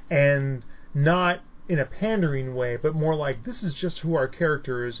 Sure. And not in a pandering way, but more like, this is just who our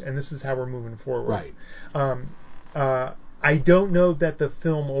character is, and this is how we're moving forward. Right. I don't know that the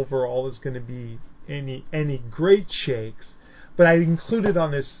film overall is going to be any great shakes, but I included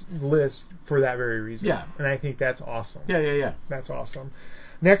on this list for that very reason. Yeah. And I think that's awesome. Yeah. That's awesome.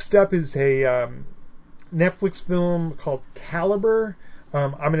 Next up is a Netflix film called Caliber.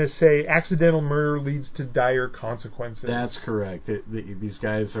 I'm going to say accidental murder leads to dire consequences. That's correct. These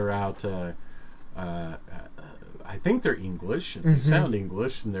guys are out. I think they're English. They sound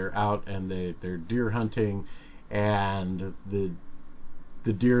English, and they're out and they're deer hunting, and the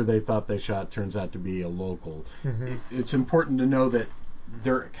deer they thought they shot turns out to be a local. It's important to know that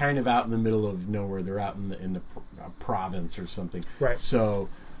they're kind of out in the middle of nowhere. They're out in the province or something. Right. So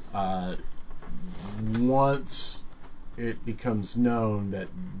once it becomes known that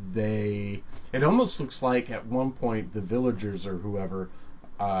it almost looks like at one point the villagers or whoever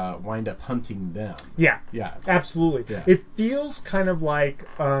wind up hunting them. Yeah, absolutely. Yeah. It feels kind of like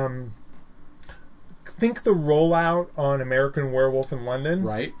think the rollout on American Werewolf in London,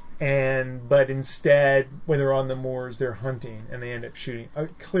 right? But instead, when they're on the moors, they're hunting and they end up shooting.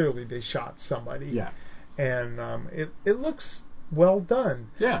 Clearly, they shot somebody. Yeah, and it looks well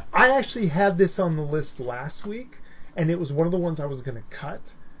done. Yeah, I actually had this on the list last week, and it was one of the ones I was going to cut.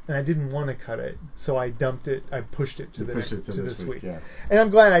 And I didn't want to cut it, so I dumped it. I pushed it to this week. Yeah. And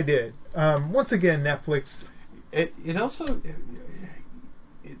I'm glad I did. Once again, Netflix. It also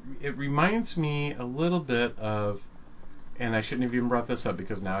reminds me a little bit of, and I shouldn't have even brought this up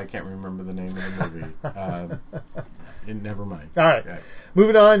because now I can't remember the name of the movie. Never mind. All right.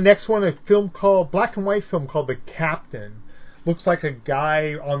 Moving on. Next one, a black and white film called The Captain. Looks like a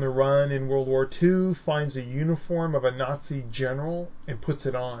guy on the run in World War II finds a uniform of a Nazi general and puts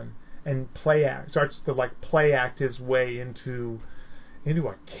it on and starts to play act his way into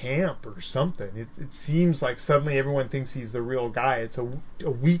a camp or something. It seems like suddenly everyone thinks he's the real guy. It's a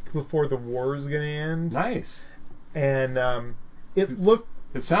week before the war is going to end. Nice. And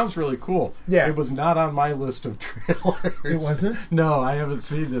it sounds really cool. Yeah. It was not on my list of trailers. It wasn't? No, I haven't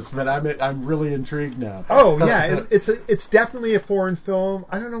seen this, but I'm really intrigued now. Oh yeah, it's definitely a foreign film.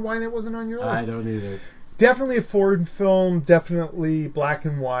 I don't know why that wasn't on your list. I don't either. Definitely a foreign film. Definitely black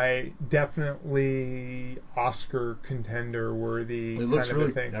and white. Definitely Oscar contender worthy. It looks kind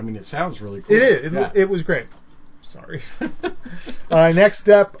really. Of a thing. I mean, it sounds really cool. It is. It was great. Sorry. Next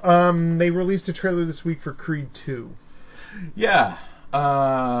up, they released a trailer this week for Creed 2. Yeah.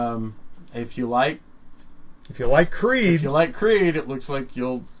 If you like Creed, it looks like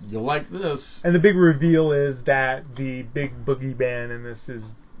you'll like this. And the big reveal is that the big boogeyman in this is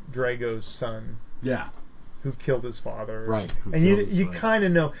Drago's son. Yeah. Who killed his father. Right. And you kind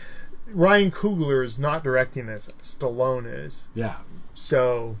of know Ryan Coogler is not directing this. Stallone is. Yeah.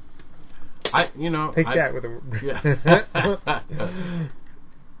 So take that with a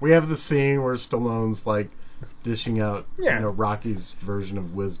We have the scene where Stallone's dishing out Rocky's version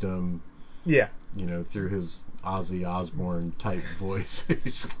of wisdom. Yeah. Through his Ozzy Osbourne type voice.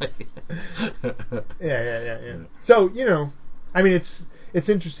 Yeah. So, I mean, it's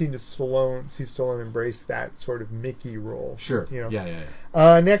interesting to see Stallone embrace that sort of Mickey role. Sure. Yeah.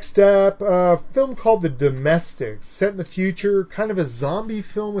 Next up, a film called The Domestics, set in the future, kind of a zombie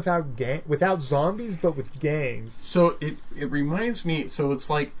film without zombies, but with gangs. So it reminds me. So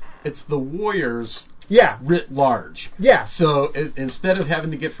it's the Warriors Yeah. Writ large. Yeah. So instead of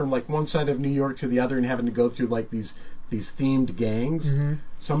having to get from like one side of New York to the other and having to go through like these themed gangs,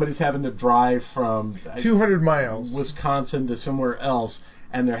 somebody's having to drive from 200 miles Wisconsin to somewhere else,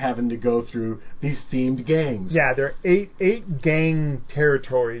 and they're having to go through these themed gangs. Yeah, there are eight gang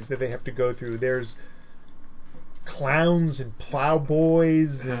territories that they have to go through. There's clowns and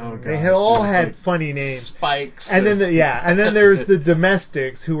plowboys, and they all had funny names. Spikes. And then there's the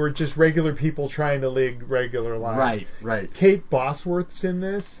domestics who are just regular people trying to lead regular lives. Right. Kate Bosworth's in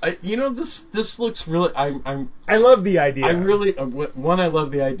this. This looks really. I love the idea. I really one. I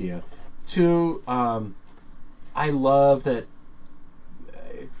love the idea. Two. I love that.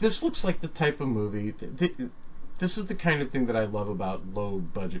 This looks like the type of movie. This is the kind of thing that I love about low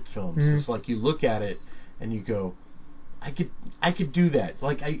budget films. It's like you look at it and you go, I could do that.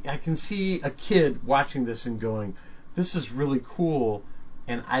 Like I can see a kid watching this and going, this is really cool,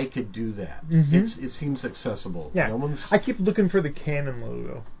 and I could do that. It seems accessible. Yeah. I keep looking for the Canon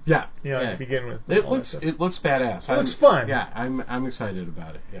logo. Yeah. To begin with. It looks badass. It looks fun. Yeah, I'm excited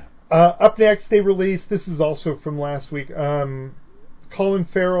about it. Yeah. Up next, they released. This is also from last week. Colin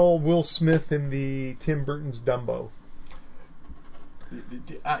Farrell, Will Smith in the Tim Burton's Dumbo.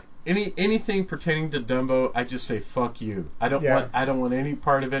 Anything pertaining to Dumbo, I just say fuck you. I don't want any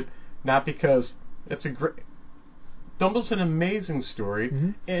part of it. Not because it's a great. Dumbo's an amazing story,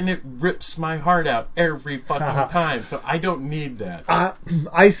 and it rips my heart out every fucking time. So I don't need that.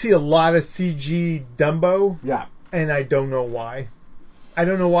 I see a lot of CG Dumbo. Yeah, and I don't know why. I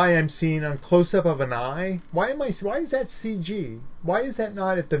don't know why I'm seeing a close-up of an eye. Why is that CG? Why is that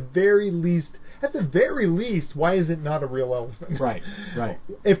not at the very least? At the very least, why is it not a real elephant? Right.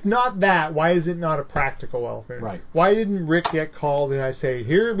 If not that, why is it not a practical elephant? Right. Why didn't Rick get called and I say,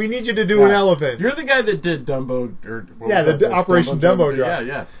 here, we need you to do an elephant? You're the guy that did Dumbo. The Operation Dumbo Drop.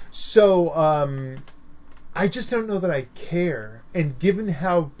 Yeah. So, I just don't know that I care. And given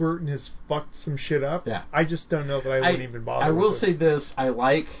how Burton has fucked some shit up, I just don't know that I wouldn't even bother. I will say this: I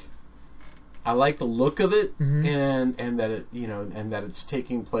like the look of it, and that it and that it's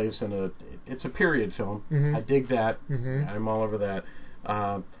taking place in it's a period film. I dig that. I'm all over that.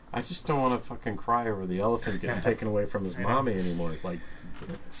 I just don't want to fucking cry over the elephant getting taken away from his mommy anymore. Like,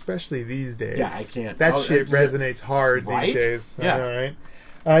 especially these days. Yeah, I can't. That shit resonates hard these days. Yeah. All right.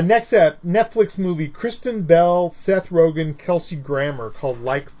 Next up, Netflix movie, Kristen Bell, Seth Rogen, Kelsey Grammer, called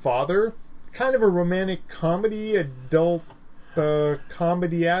Like Father. Kind of a romantic comedy, adult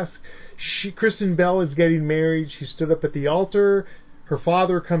comedy-esque. Kristen Bell is getting married. She stood up at the altar. Her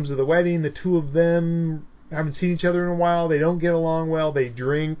father comes to the wedding. The two of them haven't seen each other in a while. They don't get along well. They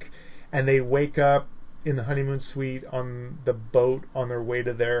drink, and they wake up in the honeymoon suite on the boat on their way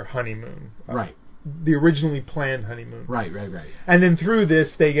to their honeymoon. Right. The originally planned honeymoon. Right. And then through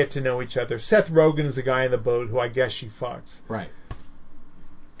this, they get to know each other. Seth Rogen is the guy in the boat who I guess she fucks. Right.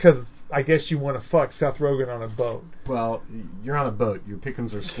 Because I guess you want to fuck Seth Rogen on a boat. Well, you're on a boat. Your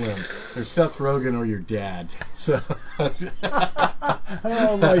pickings are slim. There's Seth Rogen or your dad. So.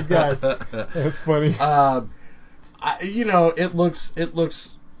 Oh my God, that's funny.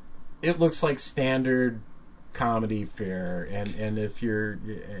 It looks like standard comedy fare, and if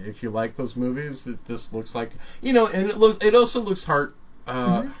you like those movies, this looks like, and it also looks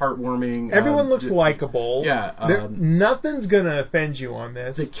heartwarming. Everyone looks likable. Yeah, nothing's gonna offend you on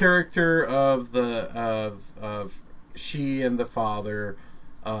this. The character of she and the father,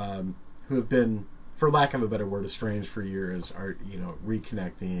 who have been, for lack of a better word, estranged for years, are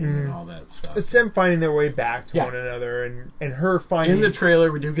reconnecting and all that stuff. It's them finding their way back to one another, and her finding. In the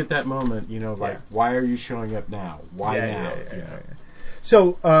trailer, we do get that moment, why are you showing up now? Why now? Yeah.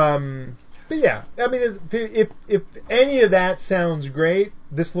 So, but yeah, I mean, if any of that sounds great,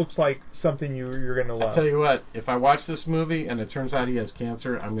 this looks like something you're going to love. I'll tell you what, if I watch this movie and it turns out he has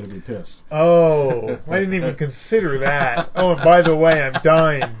cancer, I'm going to be pissed. Oh, I didn't even consider that. Oh, and by the way, I'm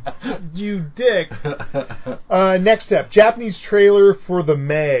dying. You dick. Next up, Japanese trailer for The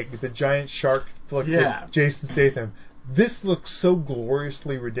Meg, the giant shark flick with Jason Statham. This looks so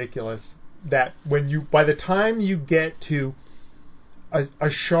gloriously ridiculous that by the time you get to a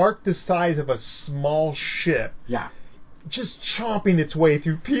shark the size of a small ship, just chomping its way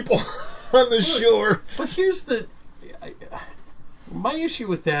through people on the shore. But here's my issue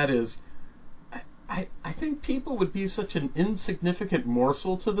with that is, I think people would be such an insignificant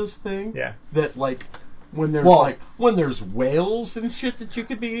morsel to this thing that when there's whales and shit that you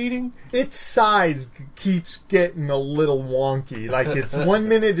could be eating, its size keeps getting a little wonky. Like, it's 1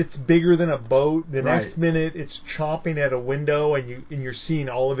 minute it's bigger than a boat, the next minute it's chomping at a window and you're seeing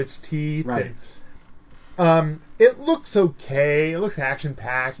all of its teeth. Right. And, it looks okay. It looks action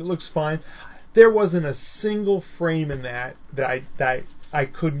packed. It looks fine. there wasn't a single frame in that I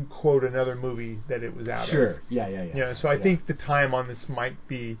couldn't quote another movie that it was out of. Sure. Yeah. You know, so I think the time on this might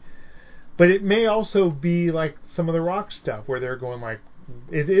be, but it may also be like some of the Rock stuff where they're going like,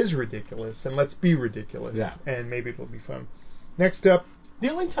 it is ridiculous, and let's be ridiculous. Yeah. And maybe it'll be fun. Next up. The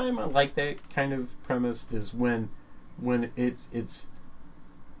only time I like that kind of premise is when it's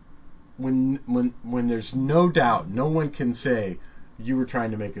when there's no doubt, no one can say you were trying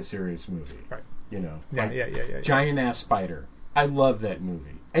to make a serious movie. Right. You know. Yeah. Giant Ass Spider. I love that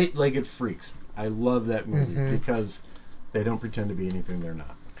movie. Eight-Legged Freaks. I love that movie because they don't pretend to be anything they're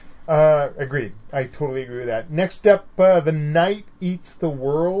not. Agreed. I totally agree with that. Next up, The Night Eats the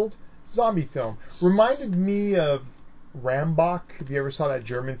World zombie film. Reminded me of Rambach. Have you ever saw that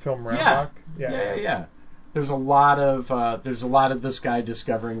German film Rambach? Yeah. There's a lot of this guy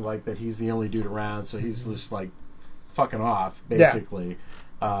discovering like that he's the only dude around, so he's just like fucking off basically.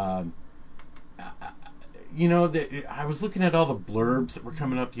 Yeah. You know, I was looking at all the blurbs that were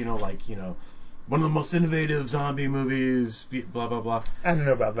coming up. You know, like one of the most innovative zombie movies. Blah blah blah. I don't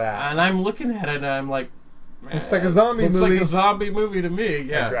know about that. And I'm looking at it, and I'm like, looks like a zombie movie. Looks like a zombie movie to me.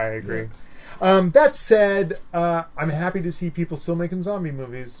 Yeah, I agree. That said, I'm happy to see people still making zombie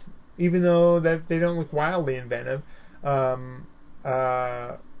movies, even though that they don't look wildly inventive. I'm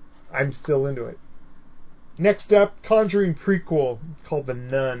still into it. Next up, Conjuring prequel called The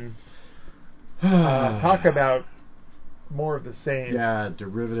Nun. Talk about more of the same. Yeah,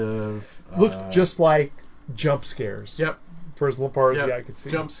 derivative. Looked just like jump scares. Yep. For as far as the eye could see.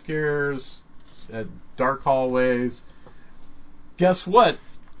 Jump scares, dark hallways. Guess what?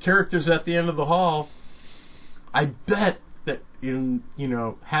 Characters at the end of the hall. I bet that in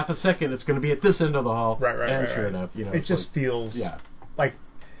half a second it's going to be at this end of the hall. Right. And sure enough, it just feels like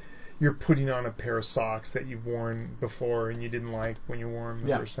you're putting on a pair of socks that you've worn before and you didn't like when you wore them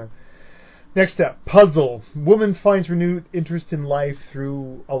the first time. Next up, Puzzle. Woman finds renewed interest in life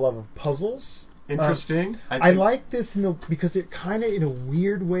through a love of puzzles. Interesting. I like this because it kind of, in a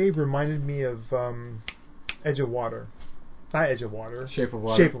weird way, reminded me of Edge of Water. Not Edge of Water. Shape of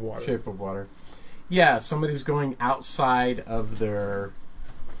Water. Shape of Water. Yeah, somebody's going outside of their...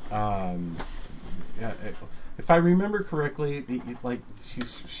 if I remember correctly, like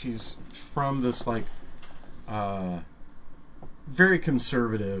she's from this like... very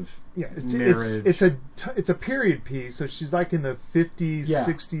conservative marriage. It's a period piece, so she's like in the 50s,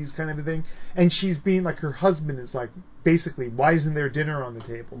 60s kind of a thing, and she's being like, her husband is like, basically, why isn't there dinner on the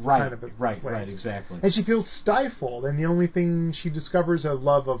table? Right, right, exactly. And she feels stifled, and the only thing she discovers a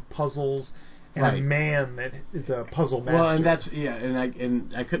love of puzzles and a man that is a puzzle master. Well, and that's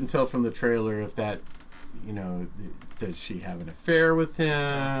and I couldn't tell from the trailer if that, does she have an affair with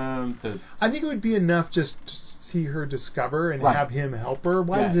him? I think it would be enough just to see her discover and have him help her.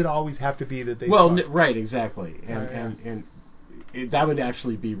 Why does it always have to be that they? Well, right, exactly, and that would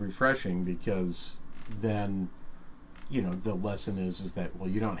actually be refreshing because then, the lesson is that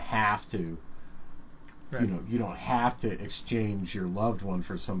you don't have to. Right. You don't have to exchange your loved one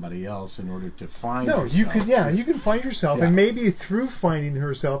for somebody else in order to find yourself. You can find yourself, and maybe through finding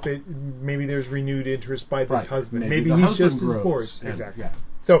herself, maybe there's renewed interest by this husband. Maybe he's just as bored. Exactly. Yeah.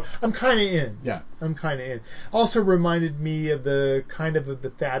 So I'm kind of in. Yeah. I'm kind of in. Also reminded me of the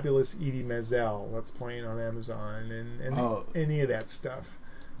fabulous Edie Menzel that's playing on Amazon and any of that stuff.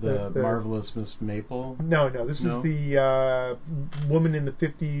 The Marvelous Miss Maple? No. This is the woman in the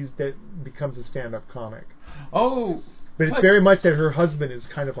 50s that becomes a stand-up comic. Oh! But it's very much that her husband is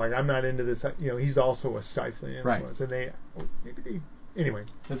kind of like, I'm not into this. He's also a stifling influence. Right. And anyway.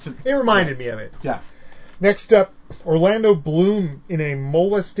 It reminded me of it. Yeah. Next up, Orlando Bloom in a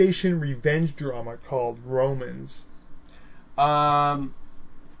molestation revenge drama called Romans.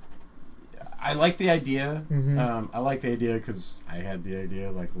 I like the idea. Mm-hmm. I like the idea because I had the idea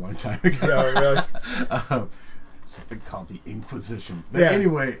like a long time ago. Yeah, really. Something called the Inquisition. But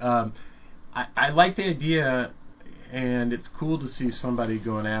anyway, I like the idea, and it's cool to see somebody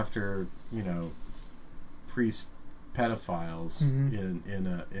going after priest pedophiles in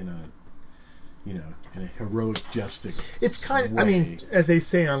a heroic justice. It's kind of, I mean, as they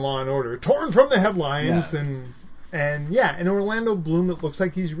say on Law and Order, torn from the headlines and Orlando Bloom, it looks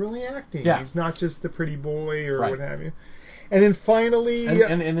like he's really acting. Yeah. He's not just the pretty boy or what have you. And then finally,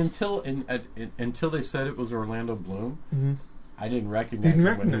 and until they said it was Orlando Bloom, I didn't recognize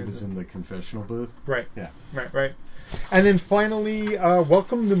him when he was in the confessional booth. Right. Yeah. Right. And then finally,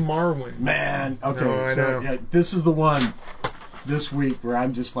 Welcome to Marwen. Man, okay, this is the one this week where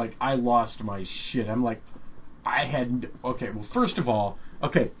I'm just like, I lost my shit. I'm like, well, first of all,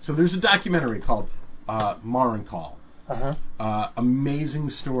 so there's a documentary called Marwen Call. Amazing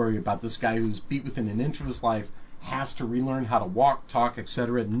story about this guy who's beat within an inch of his life, has to relearn how to walk, talk,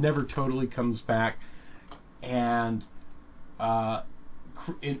 etc. Never totally comes back, and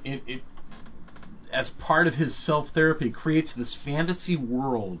as part of his self-therapy, creates this fantasy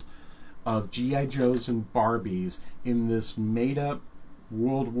world of G.I. Joes and Barbies in this made-up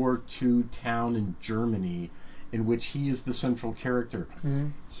World War II town in Germany, in which he is the central character.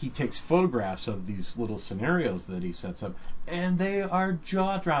 He takes photographs of these little scenarios that he sets up, and they are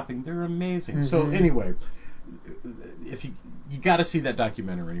jaw-dropping. They're amazing. So anyway, if you got to see that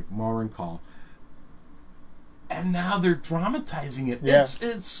documentary, Morin Call. And now they're dramatizing it. Yeah.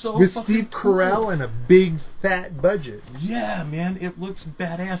 It's so with fucking Steve cool. Carell and a big fat budget. Yeah, man, it looks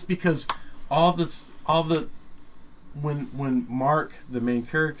badass because when Mark, the main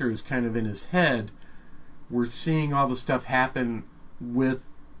character, is kind of in his head, we're seeing all the stuff happen with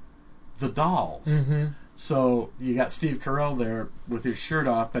the dolls. So you got Steve Carell there with his shirt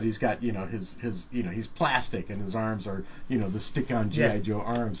off, but he's got his he's plastic and his arms are the stick-on G.I. Joe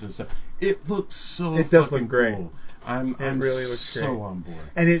arms and stuff. It looks so. It does fucking look great. Cool. It really looks so great. on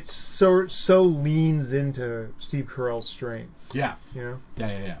board. And it so leans into Steve Carell's strengths. Yeah.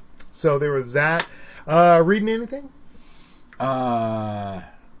 Yeah. So there was that. Reading anything? No.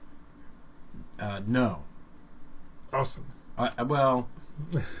 Awesome. Well,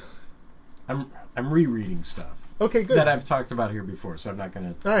 I'm rereading stuff. Okay, good. That I've talked about here before, so I'm not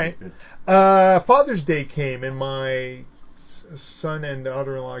going to... All right. Father's Day came, and my son and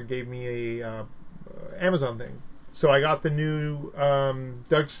daughter-in-law gave me a Amazon thing. So I got the new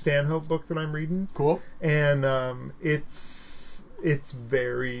Doug Stanhope book that I'm reading. Cool. And it's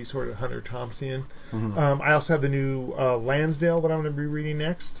very sort of Hunter Thompson. I also have the new Lansdale that I'm going to be reading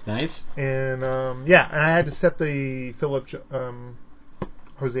next. Nice. And and I had to set the Philip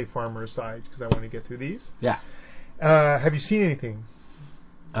Jose Farmer aside because I want to get through these. Yeah. Have you seen anything?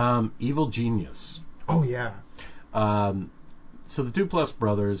 Evil Genius. Oh yeah. So the Duplass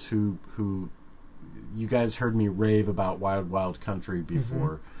brothers, who you guys heard me rave about Wild Wild Country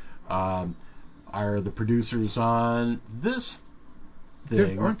before, are the producers on this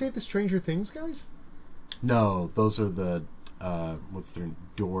thing. Aren't they the Stranger Things guys? No, those are the what's their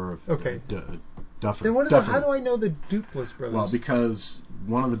Door of okay. Duffer. Then how do I know the Duplass brothers? Well, because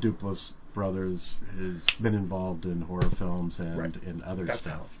one of the Duplass brothers has been involved in horror films and in other stuff.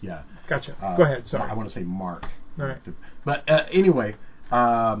 How. Yeah. Gotcha. Go ahead. Sorry. I want to say Mark. All right. But anyway,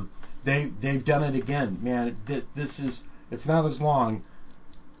 they've done it again, man. It's not as long.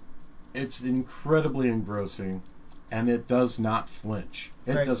 It's incredibly engrossing, and it does not flinch.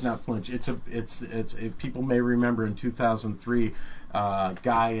 It does not flinch. It's people may remember in 2003,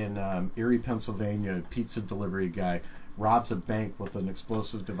 guy in Erie, Pennsylvania, a pizza delivery guy, robs a bank with an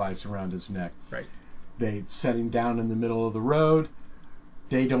explosive device around his neck. Right. They set him down in the middle of the road.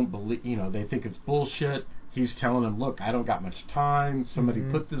 They don't believe, they think it's bullshit. He's telling them, look, I don't got much time. Somebody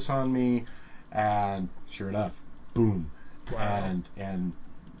put this on me. And sure enough, boom. Wow. And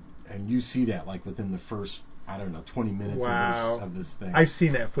you see that like within the first, 20 minutes of this thing. I've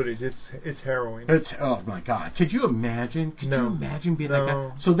seen that footage. It's harrowing. Oh my God. Could you imagine? Could you imagine being that guy?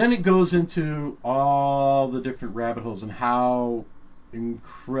 No. So then it goes into all the different rabbit holes and how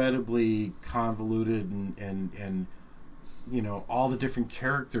incredibly convoluted and all the different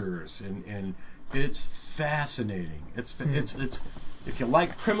characters and it's fascinating. It's if you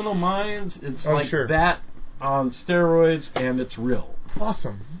like Criminal Minds, it's that on steroids, and it's real.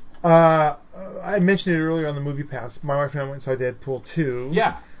 Awesome. I mentioned it earlier on the Movie Pass. My wife and I went and saw Deadpool 2.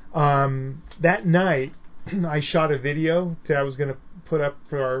 Yeah. That night, I shot a video that I was going to put up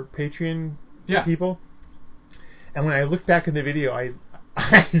for our Patreon people. And when I looked back in the video, I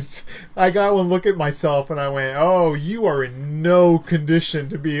got one look at myself and I went, oh, you are in no condition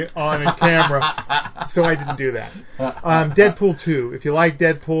to be on a camera. So I didn't do that. Deadpool 2. If you like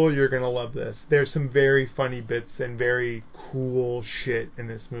Deadpool, you're going to love this. There's some very funny bits and very cool shit in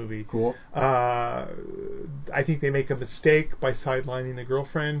this movie. Cool. I think they make a mistake by sidelining the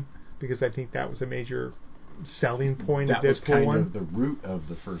girlfriend because I think that was a major selling point of Deadpool 1. That was kind of the root of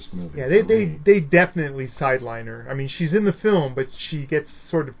the first movie. Yeah, they definitely sideline her. I mean, she's in the film, but she gets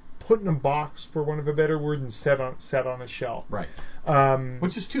sort of put in a box, for want of a better word, and set on a shelf. Right.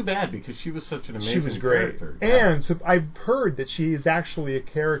 Which is too bad because she was such an amazing character. She was great. Character. And so I've heard that she is actually a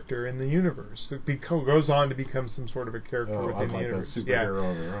character in the universe. It goes on to become some sort of a character within the universe. A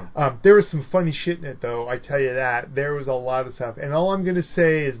superhero. Yeah. There was some funny shit in it, though. I tell you that. There was a lot of stuff. And all I'm going to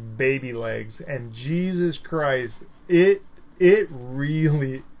say is baby legs. And Jesus Christ, it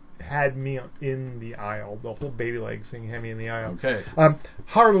really had me in the aisle. The whole baby legs thing had me in the aisle. Okay.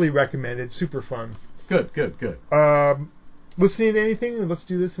 Heartily recommended. Super fun. Good. Listening to anything? Let's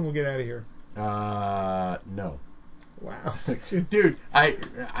do this and we'll get out of here. No. Wow. Dude,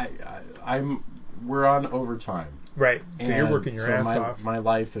 we're on overtime. Right. You're working your ass off. My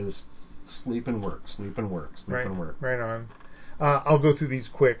life is sleep and work. Right on. I'll go through these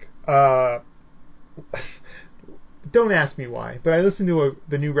quick. Don't ask me why, but I listened to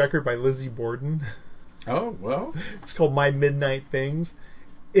the new record by Lizzie Borden. Oh, well. It's called My Midnight Things.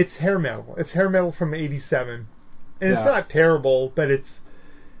 It's hair metal. It's hair metal from '87. And it's not terrible, but it's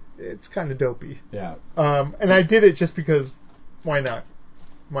kind of dopey. Yeah. And I did it just because, why not?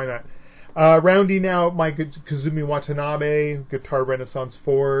 Rounding out my Kazumi Watanabe, Guitar Renaissance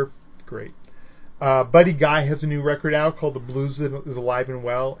 4. Great. Buddy Guy has a new record out called The Blues is Alive and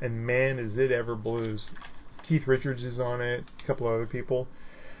Well, and man, is it ever blues. Keith Richards is on it, a couple of other people.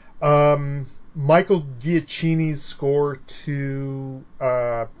 Michael Giacchini's score to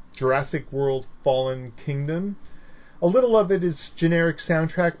Jurassic World Fallen Kingdom. A little of it is generic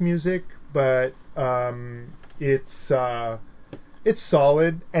soundtrack music, but it's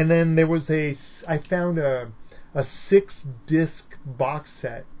solid. And then there was I found a 6-disc box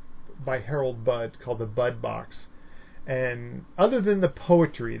set by Harold Budd called the Budd Box. And other than the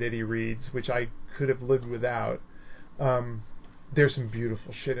poetry that he reads, which I could have lived without, there's some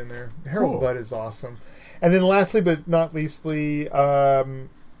beautiful shit in there. Harold Budd is awesome. And then lastly but not leastly, Paul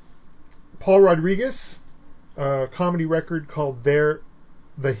Rodriguez, a comedy record called The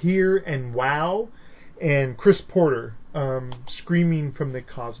Here and Wow, and Chris Porter, Screaming from the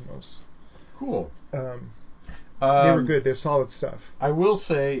Cosmos. Cool. They were good. They're solid stuff. I will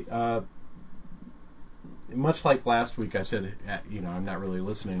say, much like last week, I said, I'm not really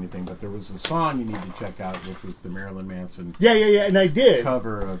listening to anything, but there was a song you need to check out, which was the Marilyn Manson. Yeah, and I did.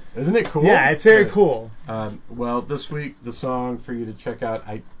 Cover of. Isn't it cool? Yeah, it's very cool. Well, this week the song for you to check out,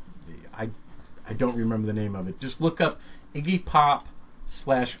 I don't remember the name of it. Just look up Iggy Pop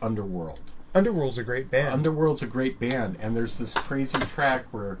 / Underworld. Underworld's a great band. Underworld's a great band, and there's this crazy track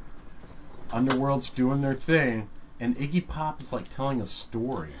where Underworld's doing their thing, and Iggy Pop is like telling a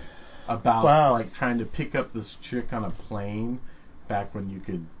story about like trying to pick up this chick on a plane back when you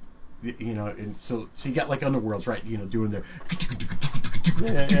could, and so you got like Underworld's right, doing their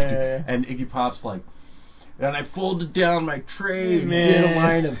and Iggy Pop's like, and I folded down my tray and did a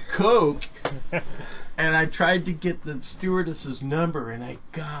line of coke. And I tried to get the stewardess's number, and I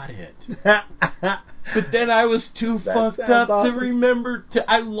got it. But then I was too fucked up to remember.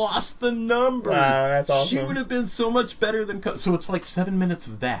 I lost the number. Wow, that's awesome. She would have been so much better than... So it's like 7 minutes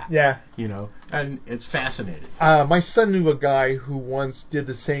of that. Yeah. And it's fascinating. My son knew a guy who once did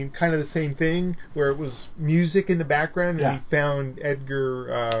the same thing, where it was music in the background, and he found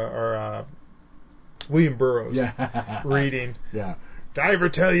William Burroughs reading. Yeah. Did I ever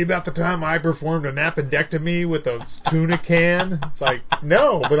tell you about the time I performed an appendectomy with a tuna can? It's like,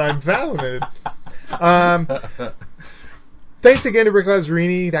 no, but I'm fascinated. Thanks again to Rick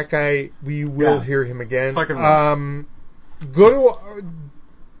Lazzarini. That guy, we will hear him again. Go to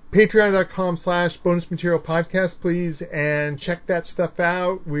patreon.com/bonus material podcast, please, and check that stuff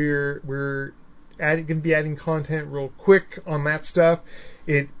out. We're going to be adding content real quick on that stuff.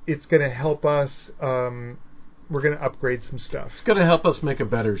 It's going to help us... we're going to upgrade some stuff. It's going to help us make a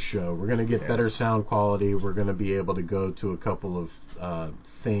better show. We're going to get better sound quality. We're going to be able to go to a couple of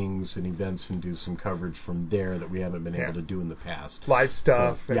things and events and do some coverage from there that we haven't been able to do in the past. Live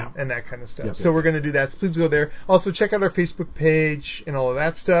stuff and that kind of stuff. So we're going to do that. So please go there. Also, check out our Facebook page and all of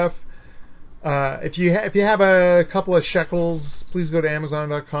that stuff. If you have a couple of shekels, please go to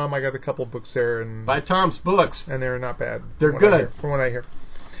Amazon.com. I got a couple of books there. And buy Thom's books. And they're not bad. They're good. From what I hear.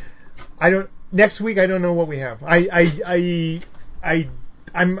 Next week, I don't know what we have.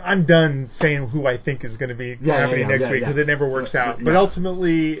 I'm done saying who I think is going to be happening next week because it never works out. But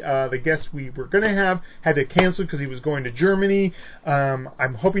ultimately, the guest we were going to have had to cancel because he was going to Germany.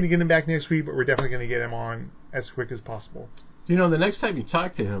 I'm hoping to get him back next week, but we're definitely going to get him on as quick as possible. The next time you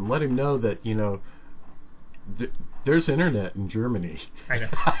talk to him, let him know that there's internet in Germany. I know.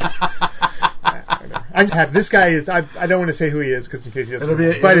 This guy is. I don't want to say who he is because in case he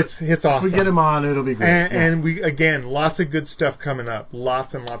doesn't. But it's awesome. If we get him on, it'll be great. And we lots of good stuff coming up.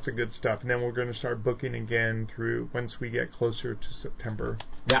 Lots and lots of good stuff. And then we're going to start booking again once we get closer to September.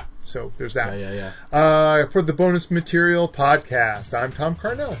 Yeah. So there's that. Yeah. For the Bonus Material Podcast, I'm Thom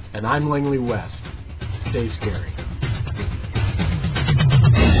Carnell. And I'm Langley West. Stay scary.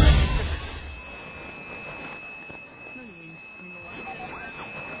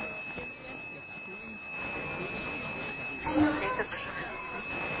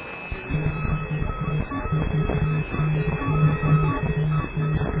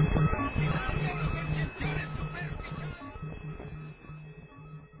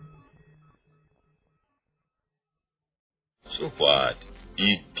 soit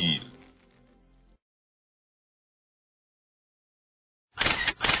utile.